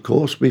 Plus, of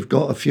course, we've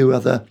got a few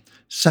other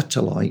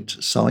satellite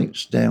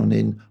sites down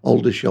in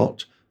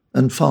Aldershot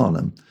and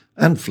Farnham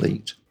and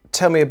Fleet.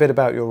 Tell me a bit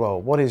about your role.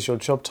 What is your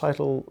job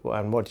title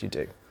and what do you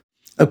do?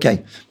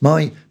 Okay,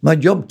 my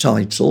job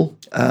title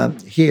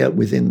here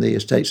within the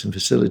Estates and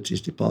Facilities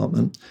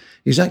Department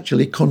is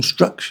actually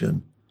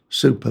construction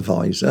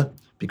supervisor,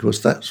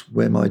 because that's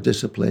where my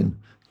discipline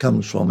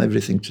comes from,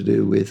 everything to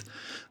do with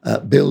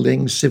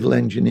buildings, civil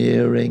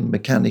engineering,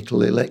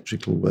 mechanical,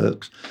 electrical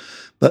works.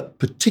 But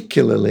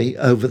particularly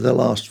over the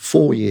last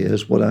 4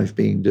 years, what I've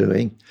been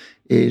doing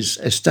is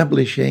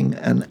establishing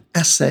an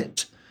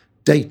asset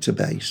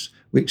database,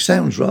 which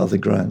sounds rather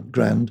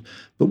grand,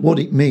 but what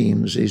it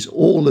means is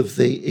all of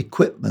the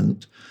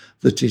equipment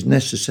that is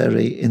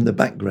necessary in the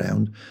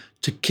background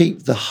to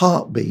keep the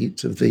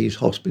heartbeat of these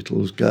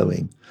hospitals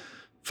going.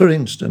 For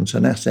instance,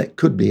 an asset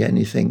could be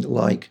anything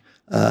like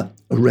a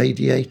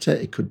radiator,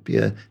 it could be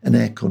an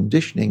air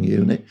conditioning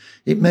unit,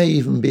 it may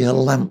even be a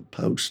lamp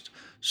post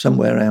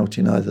somewhere out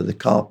in either the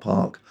car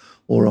park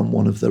or on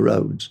one of the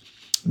roads.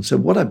 And so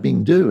what I've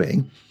been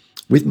doing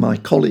with my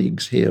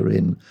colleagues here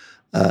in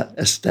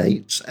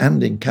estates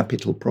and in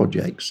capital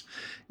projects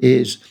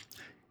is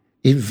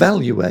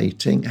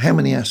evaluating how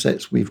many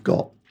assets we've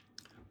got.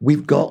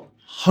 We've got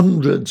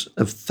hundreds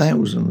of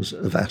thousands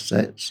of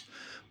assets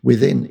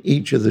within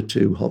each of the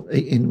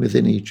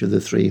within each of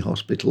the three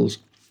hospitals.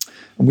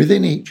 And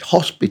within each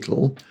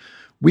hospital,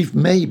 we've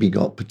maybe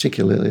got,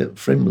 particularly at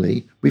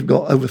Frimley, we've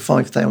got over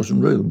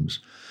 5,000 rooms.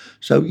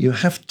 So you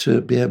have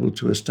to be able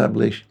to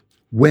establish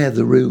where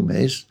the room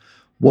is,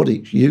 what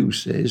its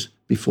use is,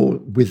 before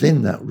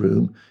within that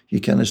room you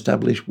can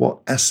establish what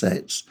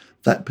assets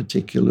that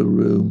particular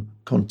room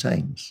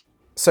contains.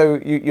 So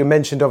you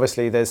mentioned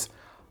obviously there's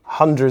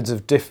hundreds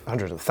of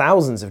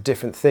thousands of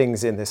different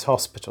things in this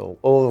hospital,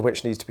 all of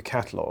which needs to be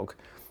catalogued.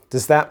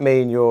 Does that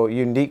mean you're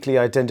uniquely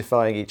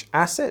identifying each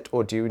asset,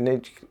 or do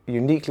you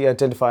uniquely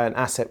identify an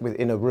asset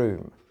within a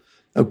room?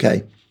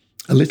 Okay,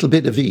 a little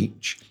bit of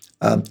each.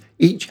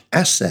 Each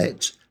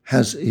asset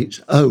has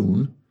its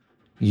own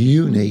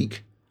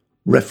unique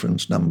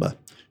reference number,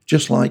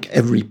 just like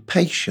every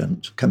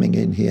patient coming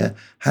in here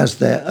has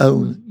their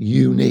own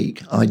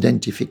unique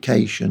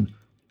identification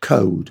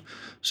code.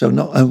 So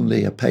not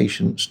only a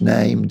patient's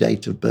name,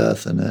 date of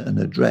birth and an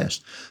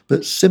address,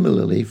 but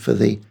similarly for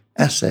the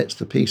assets,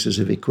 the pieces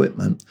of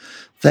equipment,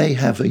 they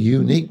have a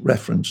unique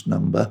reference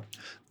number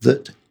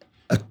that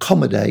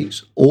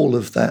accommodates all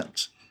of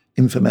that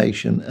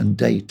information and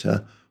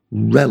data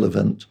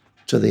relevant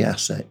to the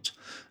asset.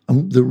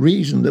 And the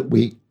reason that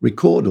we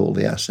record all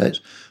the assets,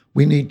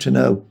 we need to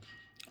know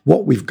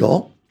what we've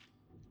got,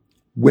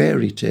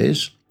 where it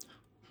is,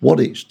 what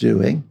it's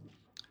doing.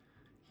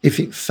 If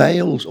it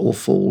fails or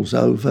falls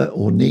over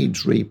or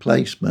needs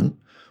replacement,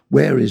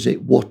 where is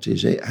it, what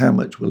is it, how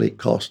much will it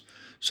cost,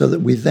 so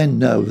that we then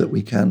know that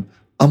we can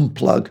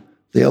unplug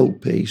the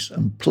old piece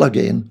and plug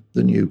in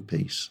the new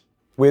piece.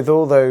 With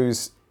all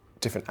those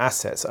different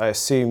assets, I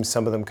assume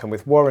some of them come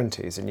with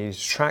warranties and you need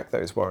to track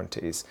those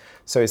warranties.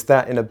 So is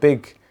that in a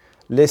big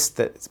list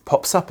that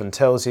pops up and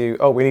tells you,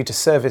 oh, we need to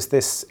service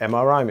this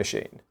MRI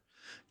machine?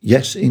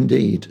 Yes,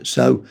 indeed.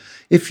 So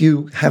if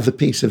you have a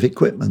piece of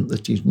equipment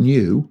that is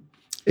new,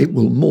 it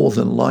will more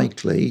than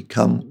likely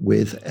come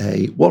with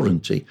a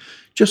warranty,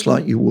 just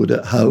like you would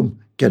at home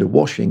get a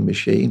washing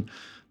machine.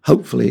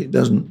 Hopefully it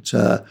doesn't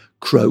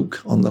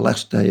croak on the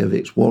last day of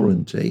its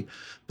warranty.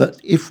 But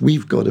if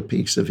we've got a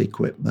piece of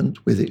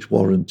equipment with its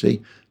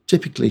warranty,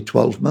 typically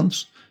 12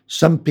 months,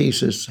 some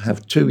pieces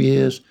have 2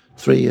 years,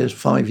 3 years,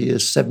 5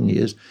 years, 7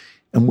 years,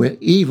 and we're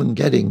even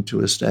getting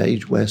to a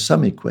stage where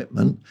some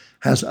equipment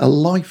has a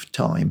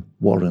lifetime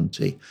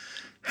warranty.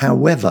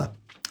 However,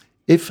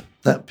 if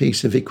that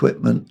piece of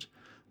equipment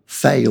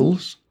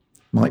fails,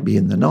 Might be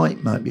in the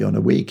night, might be on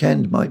a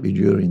weekend, might be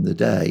during the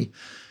day.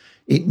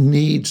 It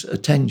needs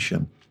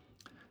attention.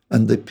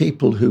 And the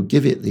people who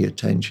give it the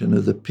attention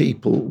are the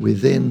people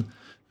within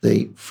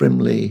the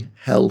Frimley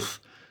Health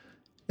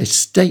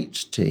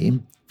estates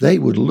team. They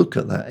would look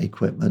at that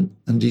equipment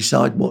and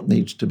decide what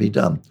needs to be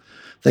done.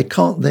 They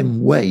can't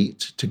then wait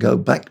to go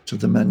back to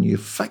the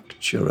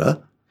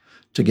manufacturer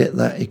to get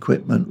that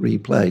equipment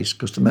replaced,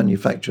 because the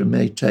manufacturer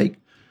may take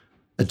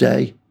a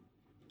day,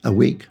 a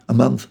week, a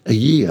month, a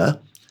year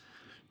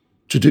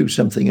to do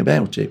something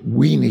about it.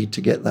 We need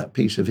to get that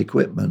piece of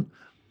equipment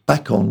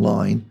back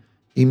online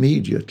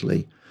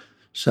immediately.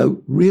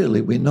 So really,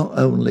 we're not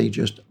only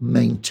just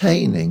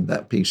maintaining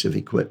that piece of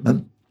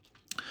equipment.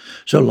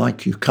 So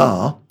like your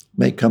car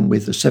may come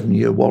with a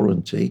 7-year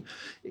warranty,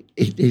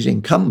 it is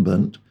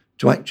incumbent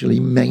to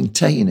actually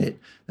maintain it.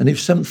 And if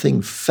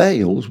something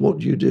fails, what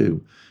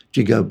do? Do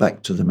you go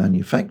back to the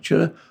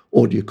manufacturer,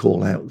 or do you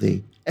call out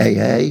the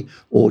AA,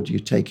 or do you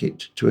take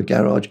it to a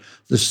garage?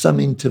 There's some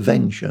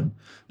intervention,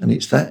 and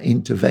it's that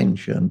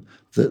intervention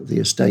that the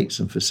Estates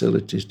and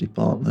Facilities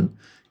Department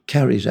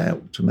carries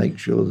out to make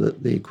sure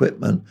that the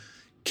equipment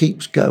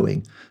keeps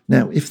going.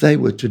 Now, if they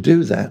were to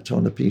do that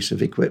on a piece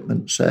of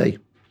equipment, say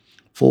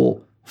 4,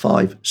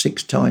 5,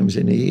 6 times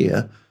in a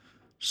year,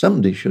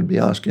 somebody should be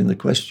asking the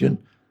question,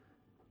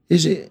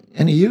 is it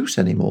any use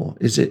anymore?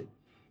 Is it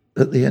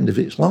at the end of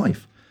its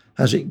life?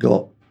 Has it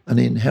got an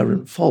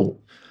inherent fault?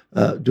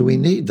 Do we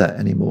need that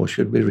anymore?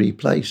 Should we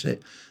replace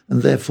it?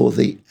 And therefore,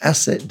 the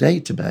asset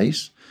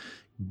database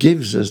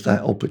gives us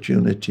that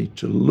opportunity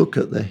to look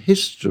at the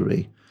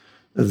history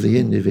of the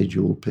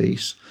individual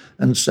piece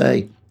and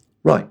say,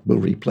 right, we'll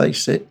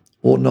replace it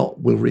or not,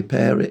 we'll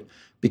repair it,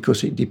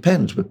 because it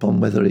depends upon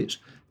whether it's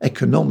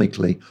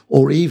economically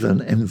or even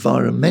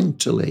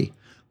environmentally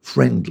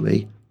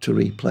friendly to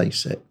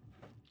replace it.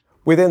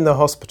 Within the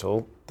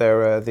hospital,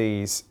 there are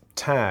these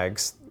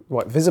tags,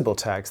 visible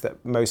tags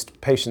that most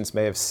patients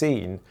may have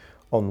seen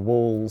on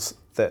walls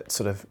that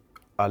sort of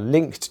are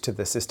linked to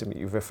the system that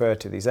you've referred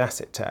to, these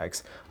asset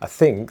tags. I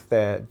think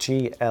they're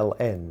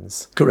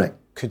GLNs. Correct.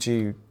 Could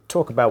you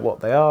talk about what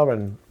they are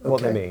and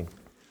what they mean?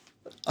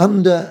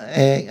 Under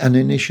an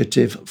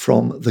initiative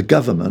from the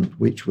government,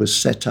 which was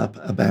set up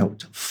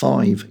about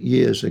 5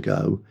 years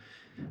ago,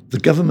 the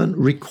government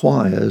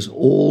requires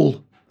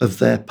all of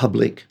their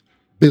public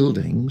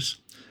buildings,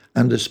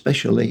 and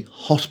especially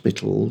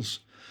hospitals,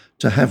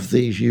 to have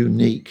these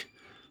unique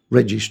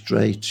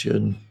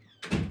registration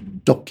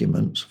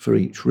documents for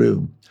each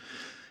room.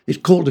 It's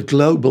called a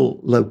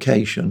global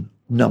location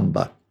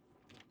number.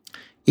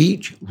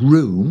 Each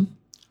room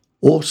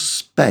or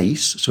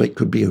space, so it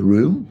could be a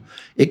room,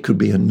 it could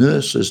be a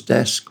nurse's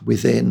desk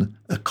within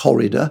a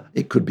corridor,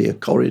 it could be a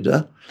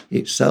corridor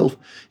itself,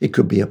 it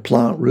could be a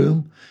plant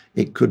room,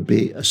 it could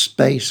be a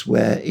space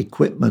where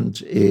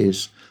equipment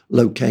is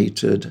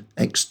located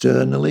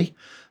externally,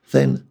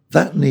 then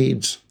that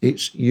needs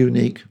its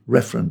unique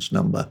reference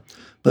number.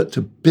 But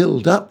to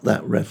build up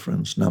that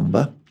reference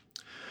number,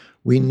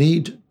 we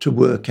need to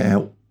work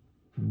out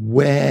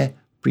where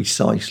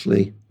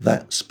precisely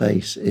that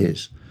space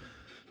is.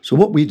 So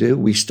what we do,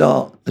 we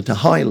start at a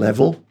high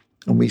level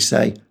and we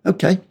say,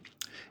 okay,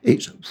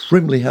 it's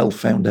Frimley Health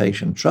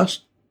Foundation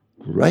Trust.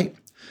 Great.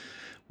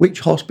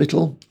 Which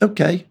hospital?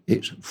 Okay,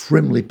 it's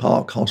Frimley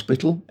Park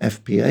Hospital,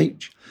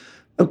 FPH.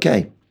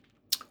 Okay,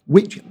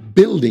 which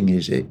building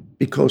is it?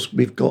 Because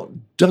we've got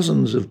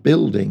dozens of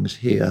buildings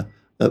here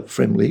at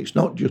Frimley. It's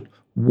not just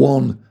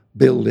one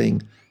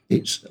building.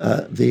 It's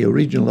the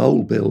original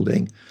old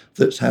building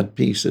that's had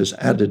pieces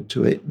added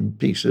to it and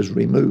pieces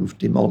removed,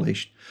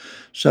 demolished.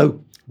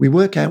 So we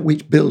work out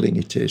which building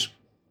it is,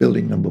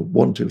 building number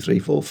 1, 2, 3,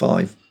 4,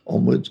 5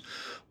 onwards.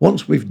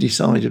 Once we've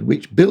decided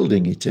which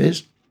building it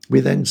is, we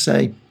then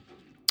say,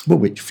 well,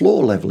 which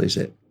floor level is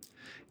it?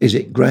 Is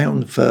it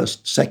ground,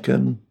 first,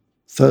 second,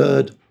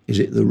 third? Is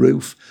it the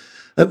roof?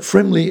 At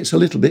Frimley, it's a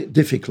little bit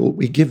difficult.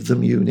 We give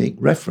them unique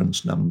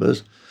reference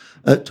numbers.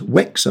 At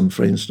Wexham,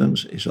 for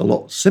instance, it's a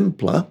lot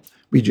simpler.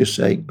 We just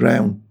say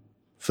ground,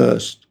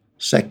 first,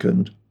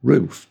 second,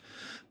 roof.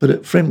 But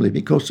at Frimley,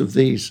 because of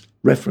these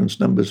reference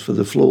numbers for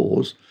the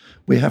floors,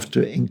 we have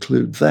to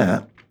include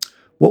that.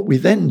 What we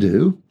then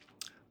do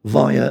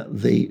via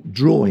the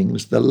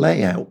drawings, the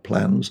layout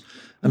plans,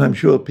 and I'm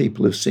sure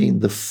people have seen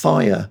the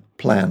fire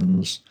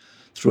plans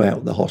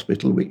throughout the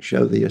hospital which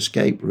show the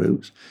escape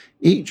routes.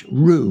 Each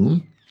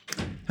room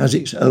has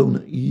its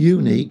own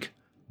unique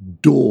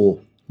door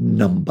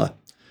number,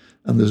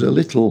 and there's a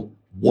little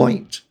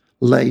white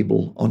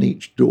label on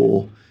each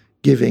door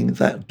giving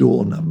that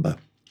door number.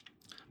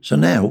 So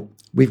now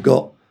we've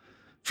got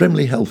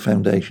Frimley Health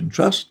Foundation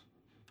Trust,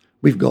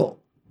 we've got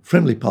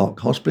Frimley Park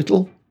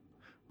Hospital,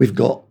 we've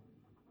got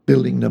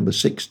building number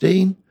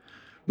 16,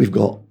 we've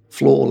got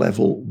floor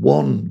level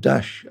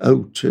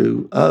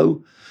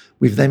 1-020,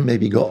 we've then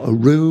maybe got a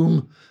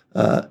room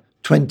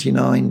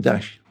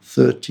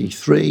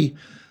 29-33,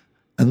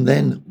 and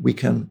then we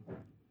can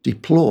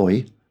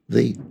deploy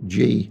the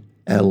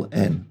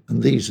GLN.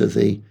 And these are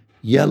the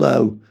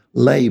yellow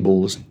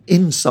labels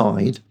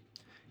inside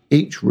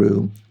each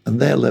room, and and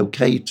they're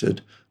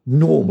located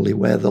normally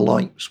where the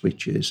light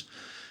switch is.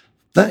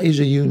 That is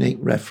a unique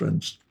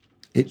reference.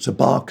 It's a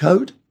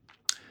barcode.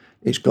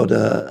 It's got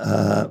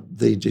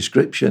the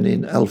description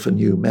in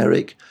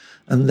alphanumeric,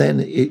 and then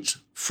it's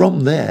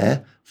from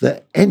there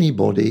that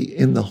anybody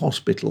in the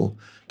hospital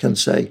can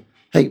say,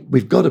 hey,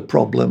 we've got a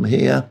problem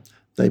here.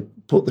 They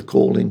put the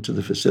call into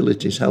the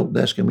facilities help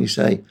desk and we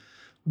say,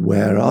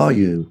 where are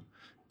you?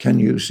 Can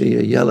you see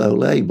a yellow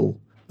label?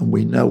 And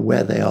we know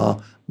where they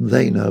are, and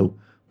they know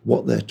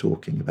what they're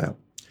talking about.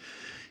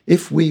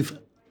 If we've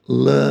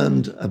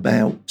learned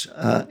about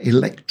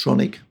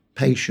electronic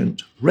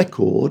patient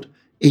record,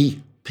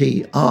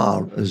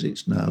 EPR as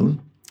it's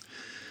known,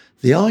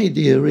 the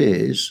idea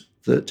is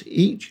that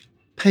each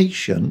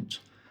patient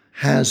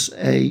has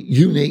a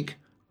unique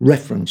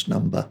reference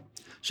number.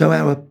 So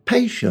our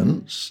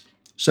patients,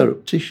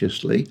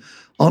 surreptitiously,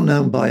 are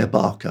known by a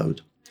barcode.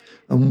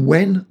 And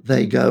when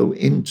they go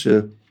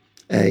into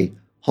a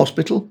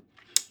hospital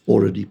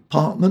or a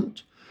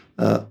department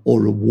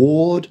or a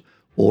ward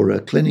or a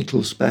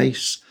clinical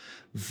space,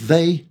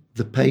 the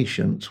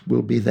patient,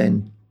 will be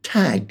then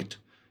tagged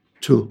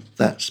to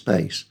that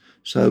space.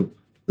 So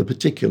the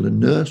particular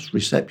nurse,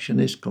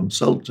 receptionist,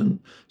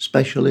 consultant,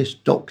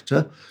 specialist,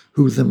 doctor,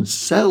 who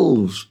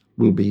themselves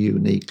will be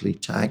uniquely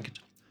tagged,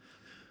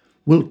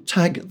 will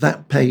tag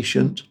that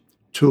patient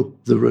to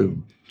the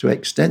room. To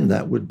extend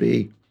that would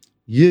be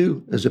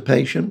you as a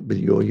patient with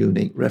your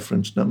unique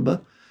reference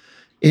number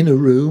in a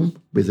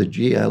room with a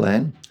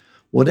GLN,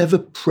 whatever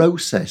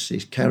process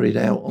is carried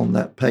out on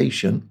that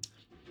patient,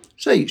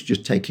 say it's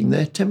just taking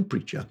their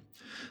temperature,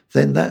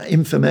 then that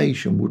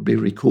information would be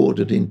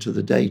recorded into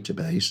the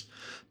database,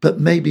 but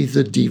maybe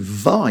the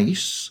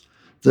device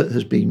that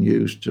has been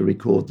used to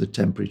record the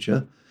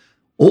temperature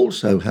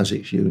also has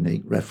its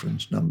unique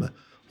reference number.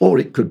 Or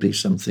it could be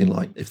something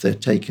like, if they're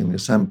taking a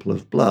sample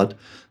of blood,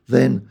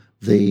 then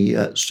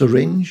the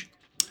syringe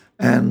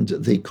and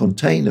the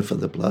container for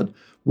the blood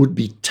would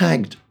be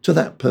tagged to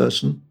that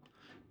person,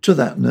 to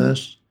that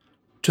nurse,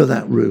 to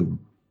that room.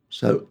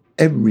 So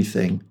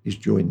everything is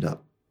joined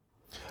up.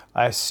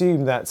 I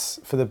assume that's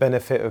for the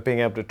benefit of being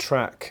able to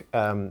track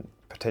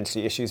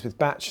potentially issues with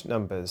batch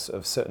numbers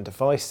of certain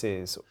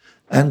devices.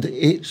 And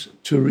it's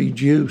to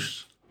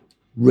reduce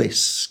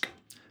risk.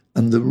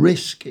 And the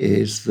risk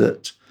is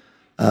that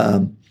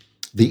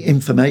the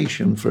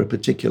information for a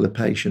particular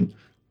patient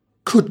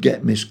could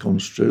get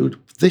misconstrued.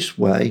 This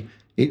way,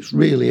 it's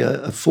really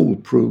a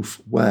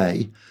foolproof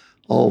way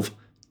of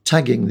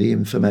tagging the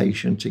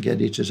information to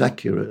get it as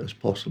accurate as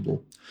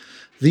possible.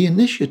 The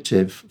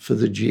initiative for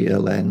the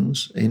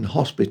GLNs in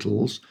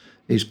hospitals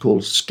is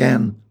called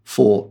Scan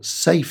for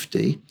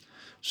Safety.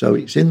 So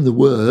it's in the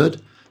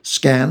word,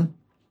 scan,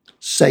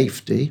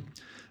 safety.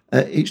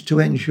 It's to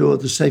ensure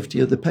the safety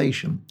of the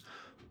patient.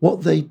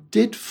 What they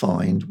did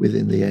find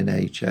within the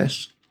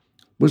NHS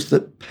was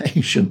that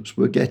patients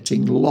were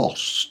getting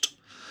lost.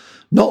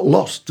 Not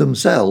lost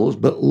themselves,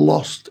 but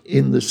lost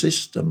in the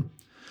system.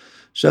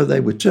 So they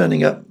were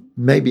turning up,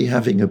 maybe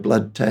having a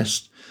blood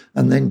test,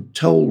 and then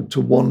told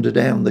to wander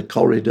down the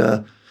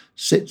corridor,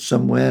 sit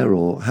somewhere,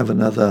 or have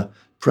another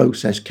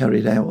process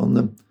carried out on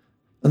them.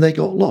 And they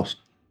got lost.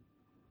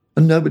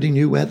 And nobody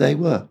knew where they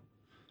were.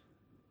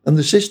 And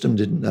the system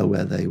didn't know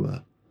where they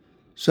were.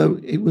 So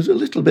it was a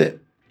little bit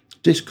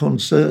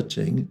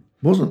disconcerting,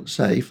 wasn't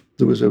safe.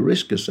 There was a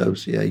risk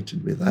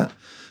associated with that.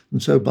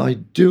 And so by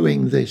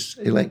doing this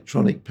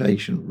electronic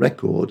patient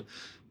record,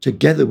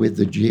 together with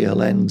the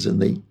GLNs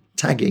and the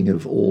tagging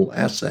of all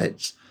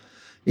assets,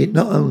 it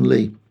not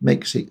only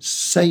makes it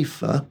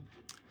safer,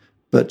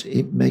 but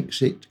it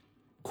makes it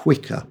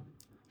quicker.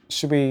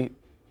 Should we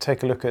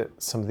take a look at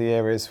some of the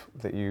areas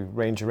that you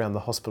range around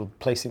the hospital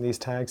placing these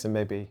tags and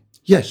maybe...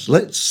 Yes,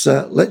 let's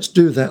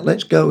do that.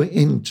 Let's go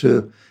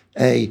into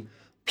a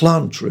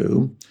plant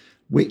room,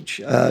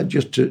 which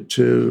just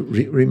to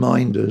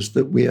remind us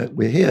that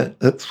we're here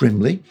at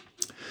Frimley.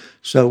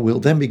 So we'll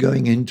then be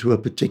going into a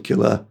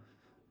particular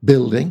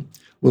building.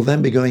 We'll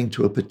then be going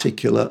to a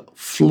particular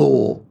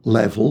floor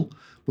level.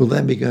 We'll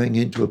then be going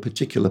into a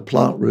particular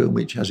plant room,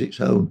 which has its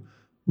own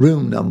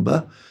room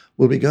number.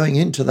 We'll be going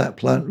into that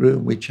plant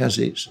room, which has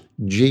its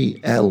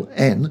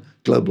GLN,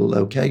 global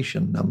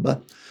location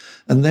number.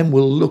 And then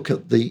we'll look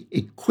at the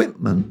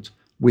equipment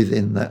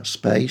within that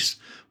space,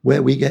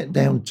 where we get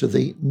down to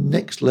the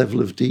next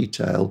level of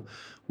detail,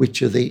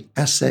 which are the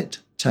asset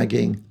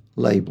tagging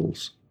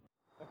labels.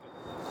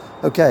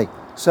 Okay,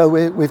 so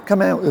we've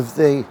come out of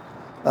the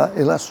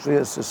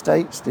illustrious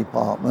estates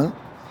department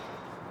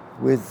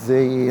with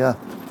the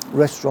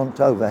restaurant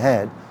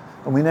overhead,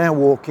 and we're now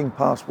walking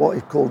past what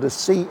is called a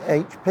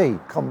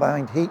CHP,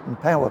 Combined Heat and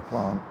Power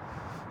Plant.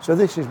 So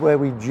this is where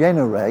we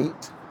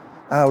generate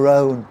our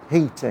own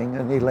heating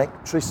and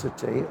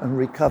electricity and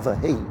recover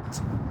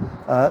heat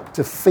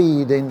to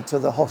feed into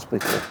the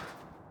hospital.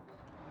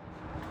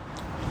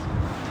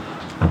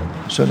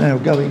 So now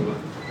going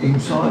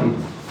inside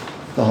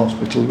the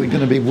hospital, we're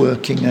going to be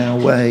working our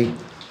way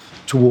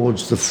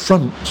towards the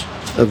front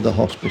of the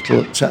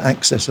hospital to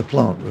access a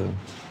plant room.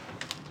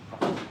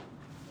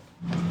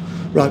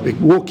 Right, we're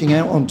walking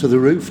out onto the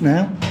roof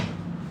now.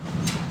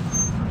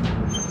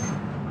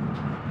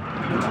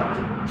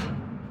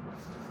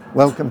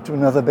 Welcome to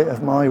another bit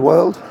of my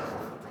world.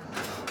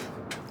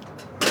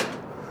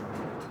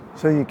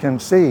 So you can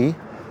see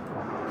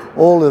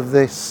all of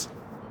this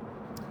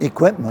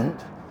equipment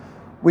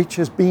which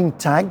has been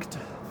tagged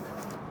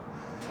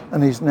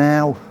and is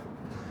now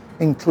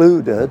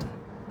included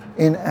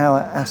in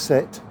our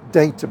asset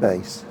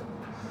database.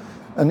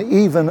 And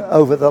even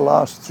over the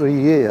last 3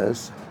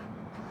 years,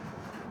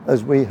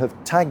 as we have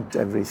tagged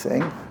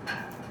everything,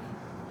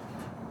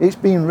 it's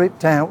been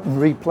ripped out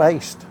and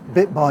replaced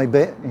bit by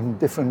bit in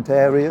different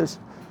areas,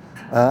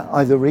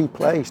 either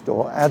replaced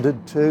or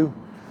added to.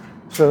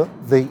 So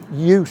the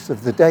use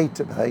of the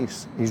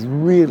database is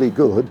really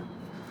good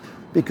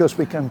because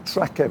we can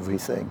track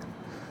everything.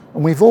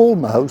 And we've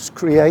almost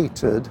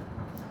created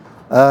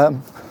a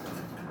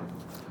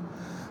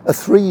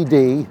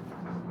 3D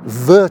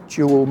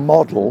virtual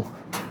model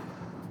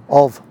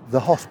of the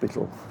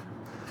hospital.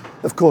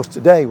 Of course,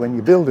 today when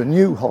you build a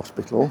new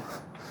hospital,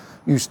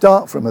 you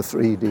start from a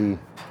 3D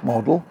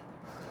model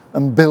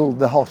and build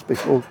the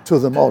hospital to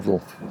the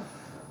model.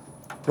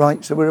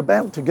 Right, so we're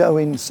about to go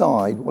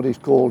inside what is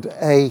called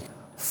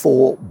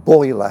A4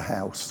 Boiler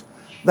House.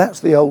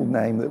 That's the old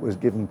name that was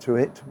given to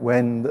it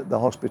when the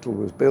hospital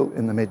was built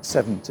in the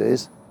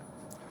mid-70s.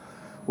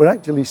 We're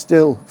actually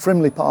still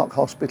Frimley Park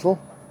Hospital.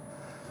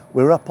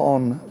 We're up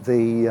on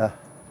the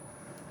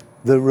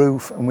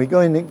roof and we're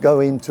going to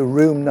go into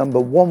room number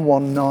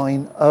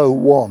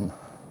 11901.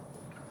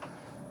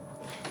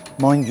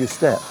 Mind your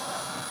step.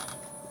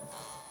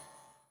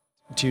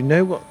 Do you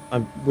know what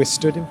we're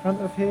stood in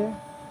front of here?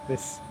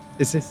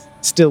 Is this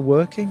still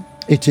working?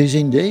 It is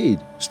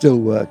indeed still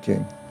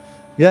working.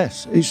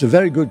 Yes, it's a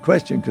very good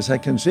question because I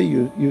can see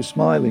you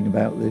smiling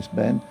about this,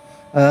 Ben.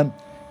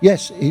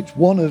 Yes, it's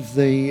one of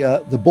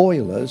the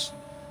boilers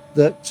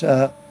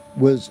that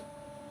was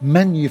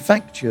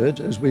manufactured,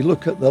 as we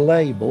look at the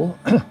label,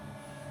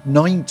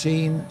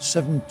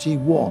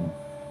 1971.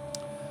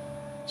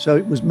 So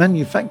it was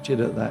manufactured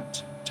at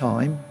that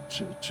time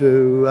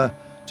to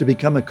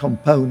become a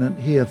component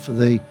here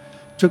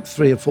took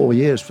 3 or 4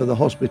 years for the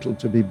hospital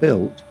to be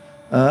built.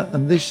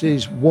 And this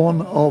is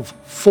one of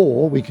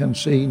 4, we can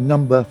see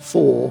number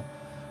 4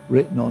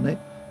 written on it,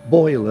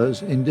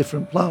 boilers in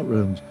different plant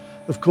rooms.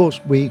 Of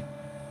course, we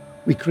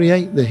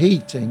create the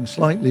heating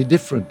slightly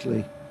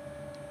differently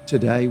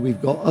today.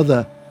 We've got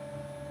other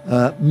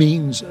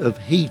means of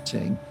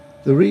heating.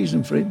 The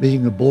reason for it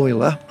being a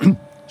boiler,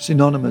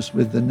 synonymous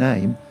with the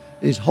name,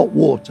 is hot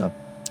water.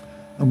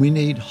 And we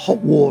need hot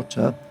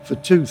water for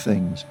 2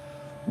 things.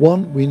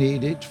 One, we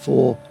need it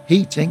for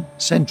heating,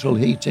 central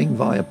heating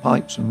via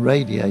pipes and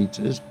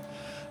radiators,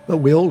 but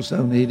we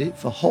also need it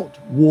for hot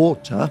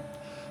water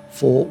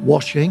for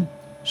washing.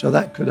 So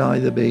that could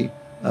either be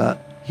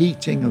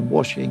heating and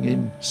washing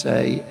in,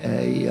 say,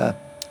 a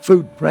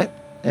food prep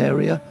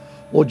area,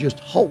 or just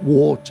hot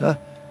water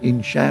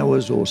in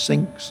showers or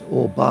sinks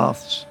or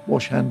baths,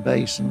 wash hand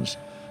basins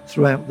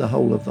throughout the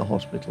whole of the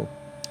hospital.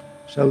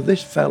 So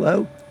this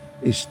fellow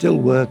is still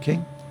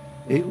working.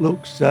 It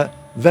looks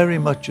very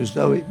much as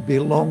though it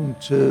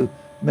belonged to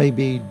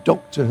maybe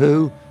Doctor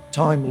Who,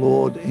 Time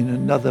Lord in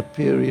another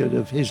period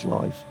of his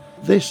life.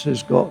 This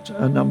has got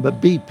a number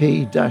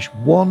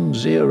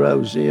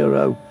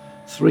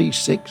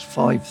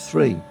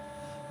BP-1003653.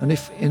 And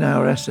if in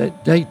our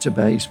asset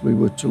database we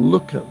were to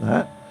look at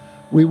that,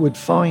 we would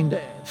find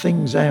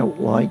things out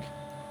like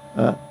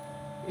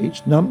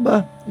its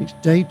number, its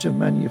date of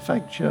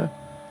manufacture,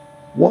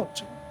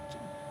 what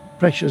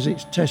pressures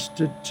it's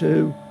tested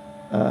to,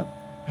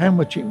 how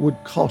much it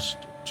would cost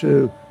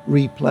to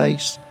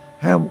replace,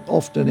 how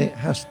often it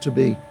has to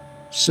be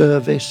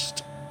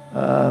serviced,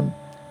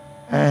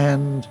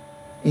 and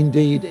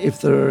indeed if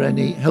there are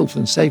any health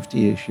and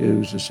safety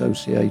issues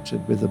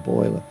associated with the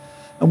boiler.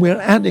 And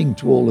we're adding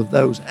to all of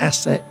those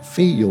asset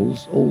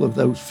fields, all of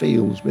those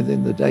fields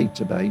within the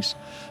database,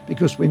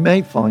 because we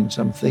may find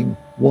something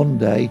one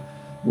day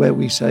where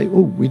we say,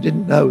 oh, we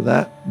didn't know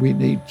that, we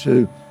need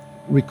to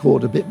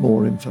record a bit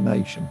more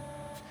information.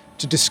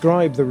 To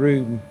describe the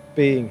room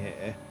being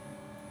here,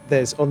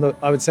 there's on the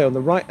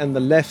right and the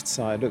left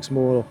side looks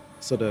more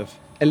sort of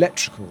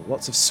electrical,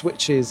 lots of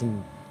switches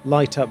and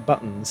light up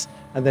buttons,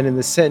 and then in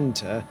the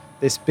centre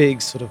this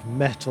big sort of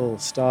metal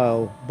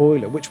style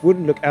boiler which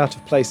wouldn't look out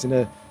of place in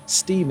a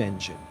steam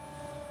engine.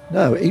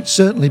 No, it's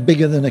certainly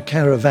bigger than a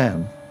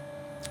caravan,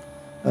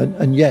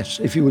 and yes,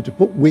 if you were to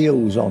put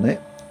wheels on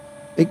it,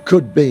 it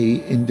could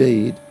be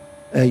indeed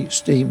a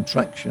steam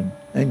traction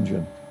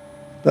engine.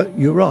 But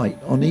you're right,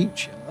 on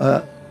each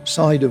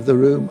side of the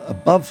room,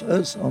 above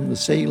us, on the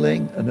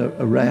ceiling and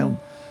around,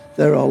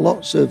 there are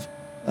lots of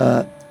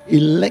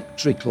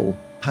electrical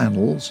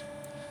panels.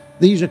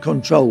 These are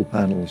control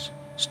panels.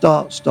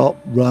 Start, stop,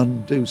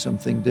 run, do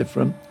something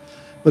different.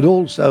 But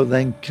also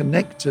then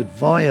connected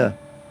via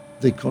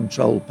the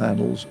control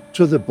panels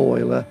to the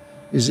boiler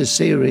is a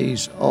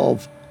series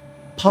of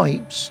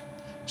pipes.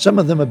 Some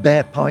of them are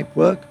bare pipe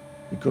work,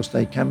 because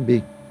they can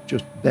be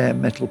just bare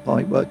metal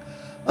pipe work.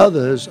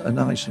 Others are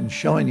nice and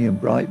shiny and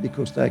bright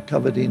because they're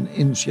covered in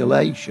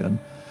insulation,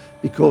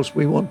 because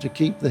we want to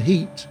keep the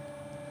heat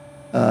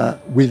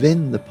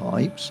within the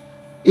pipes,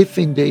 if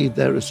indeed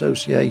they're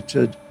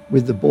associated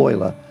with the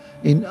boiler.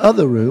 In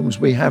other rooms,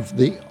 we have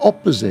the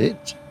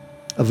opposite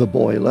of a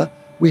boiler.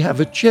 We have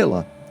a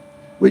chiller,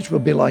 which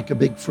would be like a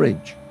big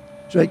fridge.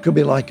 So it could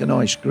be like an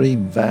ice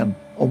cream van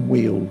on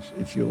wheels,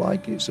 if you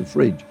like. It's a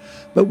fridge.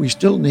 But we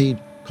still need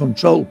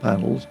control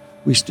panels.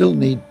 We still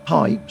need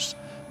pipes.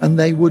 And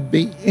they would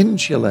be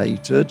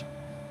insulated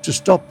to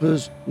stop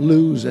us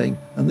losing,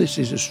 and this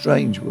is a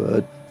strange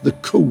word, the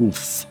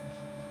coolth,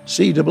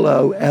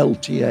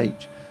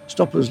 COOLTH,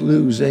 stop us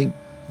losing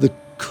the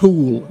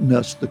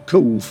coolness, the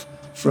coolth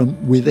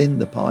from within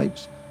the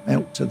pipes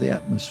out to the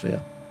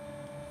atmosphere.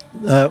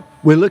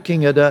 We're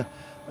looking at a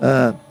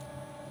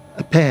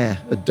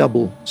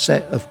double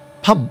set of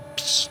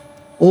pumps,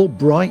 all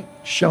bright,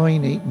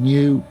 shiny,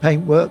 new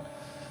paintwork.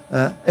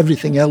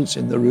 Everything else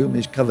in the room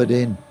is covered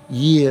in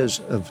years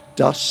of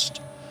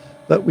dust,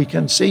 but we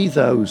can see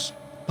those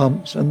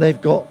pumps, and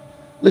they've got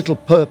little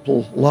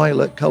purple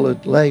lilac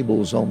coloured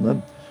labels on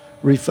them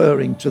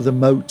referring to the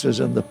motors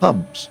and the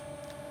pumps.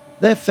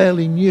 They're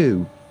fairly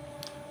new.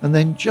 And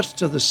then just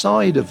to the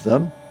side of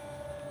them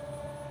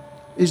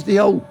is the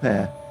old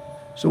pair.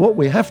 So what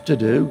we have to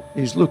do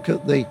is look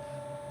at the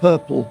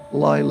purple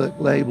lilac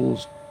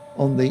labels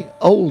on the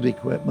old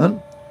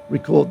equipment,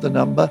 record the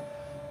number,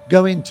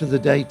 go into the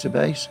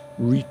database,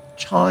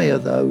 retire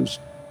those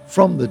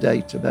from the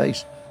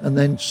database, and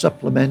then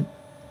supplement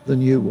the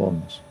new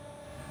ones.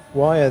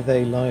 Why are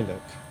they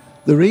lilac?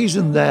 The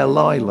reason they're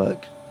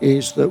lilac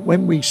is that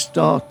when we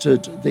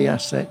started the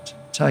asset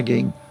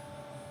tagging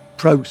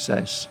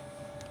process,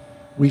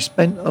 we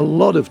spent a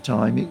lot of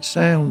time. It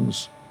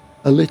sounds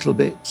a little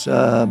bit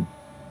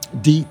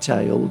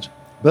detailed,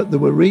 but there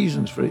were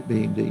reasons for it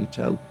being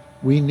detailed.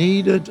 We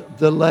needed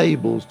the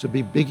labels to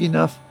be big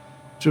enough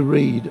to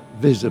read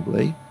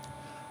visibly.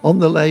 On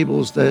the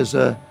labels, there's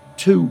a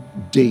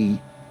 2D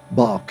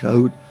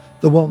barcode,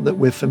 the one that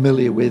we're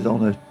familiar with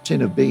on a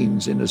tin of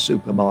beans in a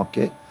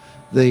supermarket,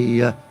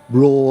 the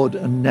broad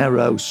and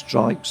narrow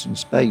stripes and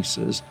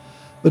spaces.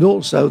 But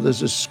also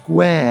there's a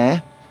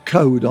square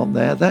code on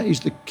there. That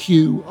is the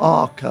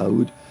QR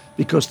code,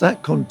 because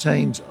that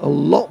contains a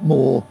lot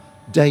more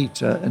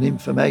data and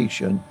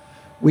information,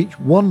 which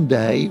one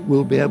day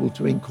we'll be able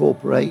to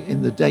incorporate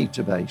in the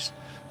database.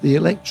 The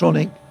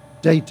electronic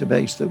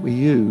database that we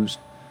use,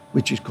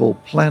 which is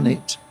called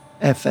Planet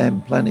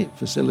FM, Planet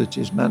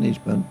Facilities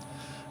Management,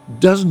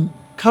 doesn't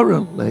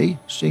currently,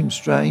 seems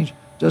strange,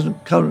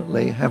 doesn't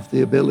currently have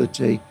the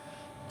ability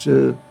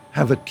to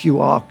have a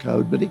QR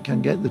code, but it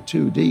can get the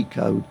 2D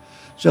code.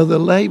 So the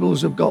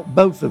labels have got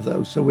both of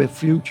those, so we're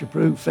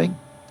future-proofing.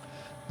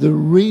 The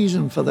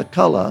reason for the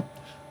colour,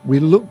 we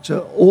looked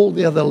at all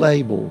the other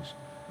labels,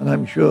 and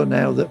I'm sure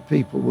now that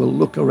people will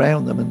look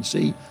around them and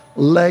see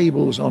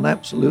labels on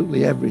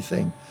absolutely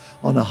everything,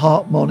 on a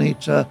heart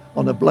monitor,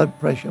 on a blood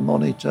pressure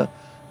monitor.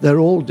 They're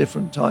all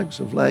different types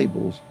of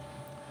labels.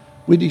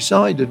 We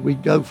decided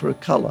we'd go for a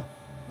colour.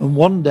 And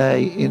one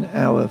day in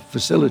our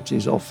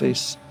facilities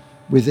office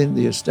within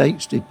the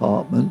estates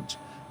department,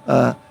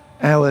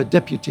 our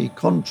deputy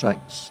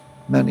contracts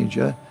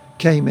manager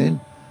came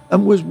in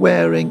and was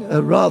wearing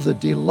a rather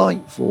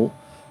delightful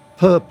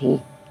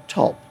purple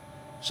top.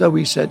 So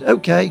we said,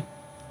 okay,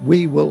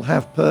 we will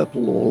have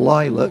purple or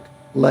lilac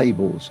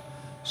labels.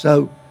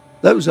 So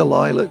those are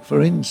lilac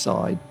for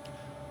inside.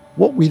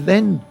 What we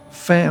then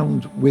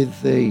found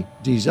with the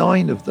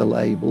design of the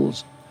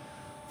labels,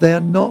 they're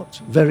not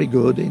very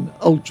good in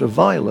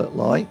ultraviolet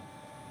light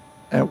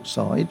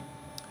outside.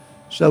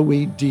 So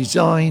we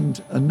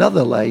designed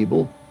another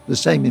label, the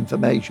same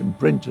information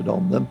printed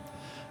on them,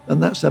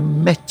 and that's a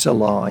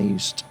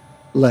metallized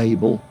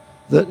label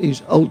that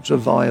is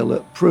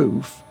ultraviolet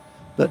proof,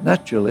 but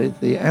naturally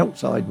the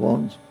outside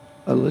ones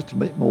are a little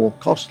bit more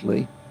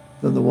costly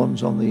than the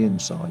ones on the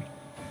inside.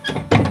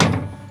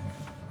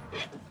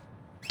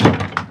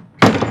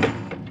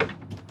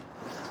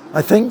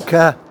 I think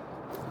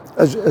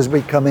as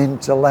we come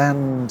into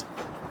land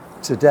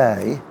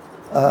today,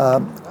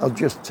 I'll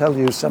just tell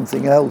you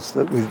something else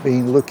that we've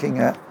been looking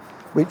at,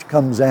 which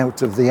comes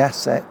out of the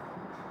asset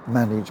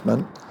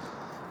management.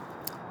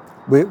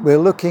 We're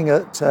looking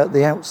at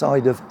the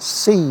outside of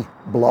C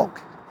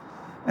block,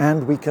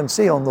 and we can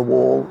see on the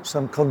wall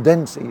some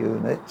condenser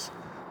units,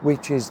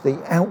 which is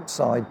the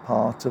outside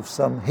part of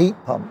some heat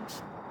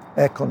pumps,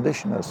 air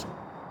conditioners.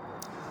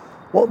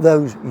 What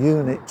those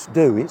units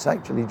do, it's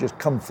actually just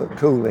comfort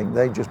cooling.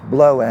 They just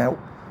blow out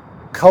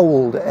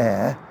cold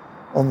air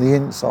on the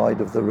inside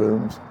of the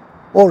rooms,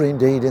 or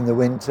indeed in the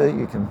winter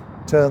you can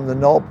turn the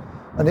knob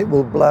and it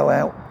will blow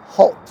out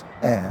hot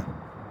air.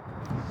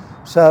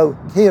 So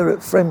here at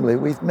Frimley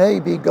we've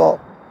maybe got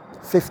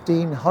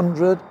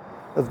 1,500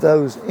 of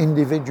those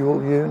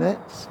individual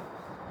units.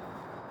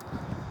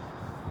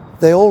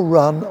 They all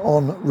run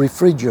on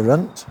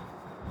refrigerant,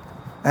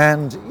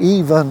 and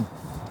even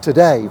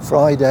today,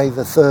 Friday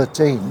the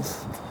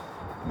 13th,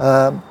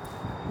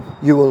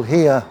 you will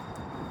hear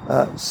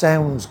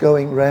sounds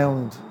going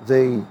round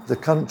the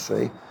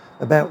country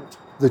about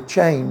the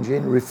change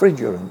in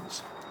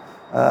refrigerants.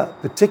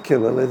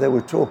 Particularly, they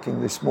were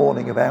talking this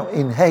morning about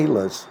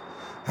inhalers,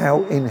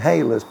 how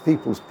inhalers,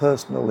 people's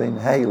personal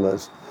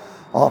inhalers,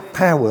 are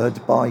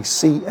powered by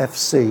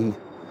CFC,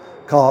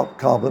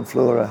 carbon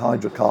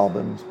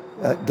fluorohydrocarbons,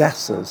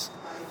 gases.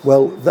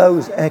 Well,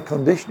 those air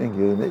conditioning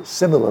units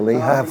similarly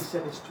have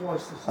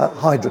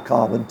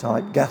hydrocarbon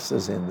type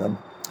gases in them.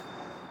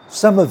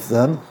 Some of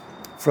them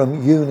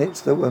from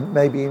units that were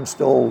maybe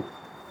installed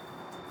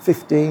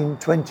 15,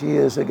 20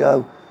 years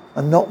ago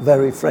are not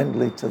very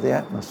friendly to the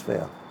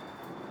atmosphere.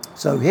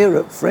 So here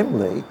at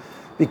Frimley,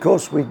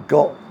 because we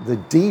got the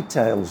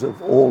details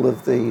of all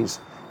of these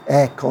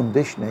air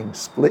conditioning,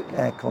 split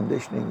air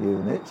conditioning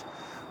units,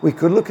 we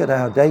could look at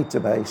our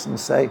database and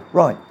say,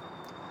 right,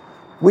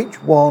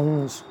 which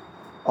ones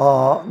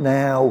are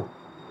now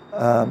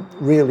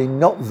really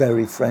not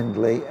very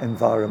friendly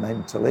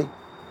environmentally,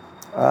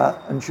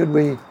 and should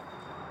we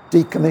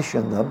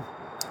decommission them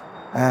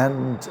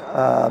and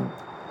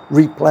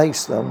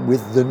replace them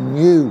with a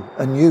new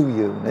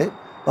unit.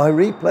 By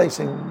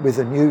replacing with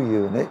a new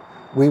unit,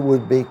 we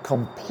would be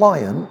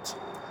compliant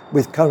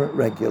with current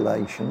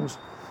regulations.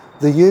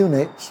 The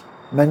units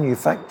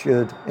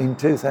manufactured in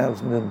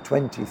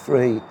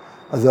 2023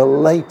 are the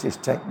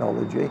latest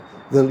technology.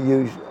 They'll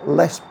use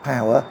less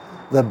power,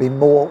 they'll be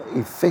more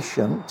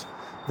efficient,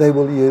 they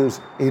will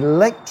use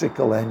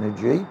electrical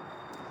energy,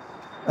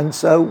 and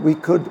so we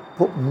could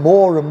put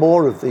more and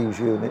more of these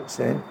units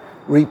in,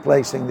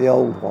 replacing the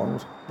old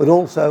ones, but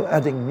also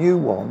adding new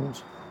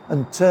ones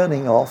and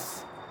turning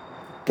off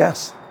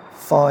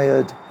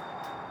gas-fired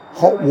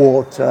hot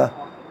water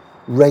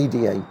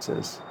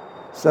radiators.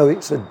 So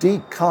it's a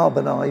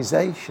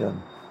decarbonisation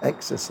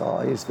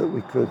exercise that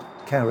we could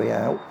carry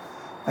out.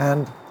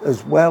 And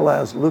as well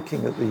as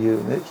looking at the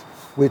units,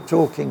 we're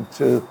talking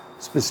to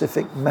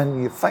specific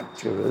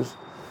manufacturers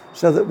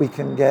so that we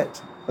can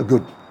get a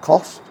good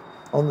cost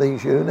on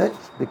these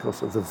units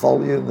because of the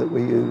volume that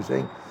we're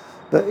using.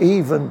 But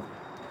even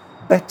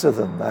better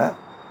than that,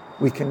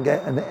 we can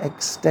get an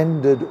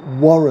extended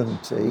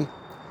warranty,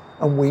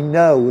 and we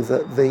know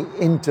that the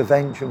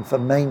intervention for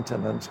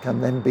maintenance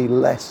can then be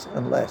less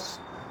and less.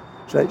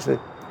 So it's a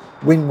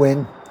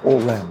win-win all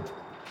round.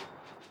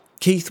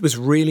 Keith was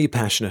really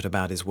passionate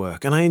about his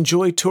work, and I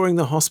enjoyed touring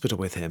the hospital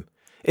with him.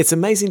 It's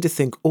amazing to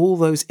think all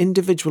those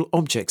individual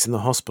objects in the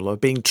hospital are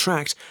being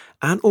tracked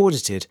and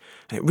audited,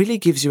 and it really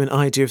gives you an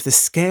idea of the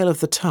scale of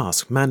the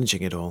task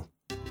managing it all.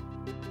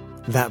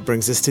 That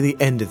brings us to the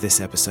end of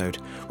this episode,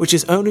 which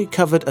has only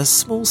covered a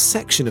small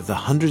section of the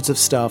hundreds of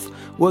staff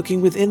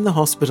working within the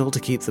hospital to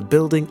keep the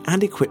building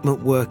and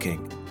equipment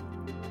working.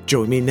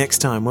 Join me next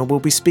time when we'll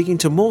be speaking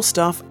to more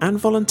staff and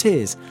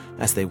volunteers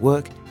as they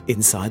work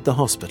inside the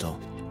hospital.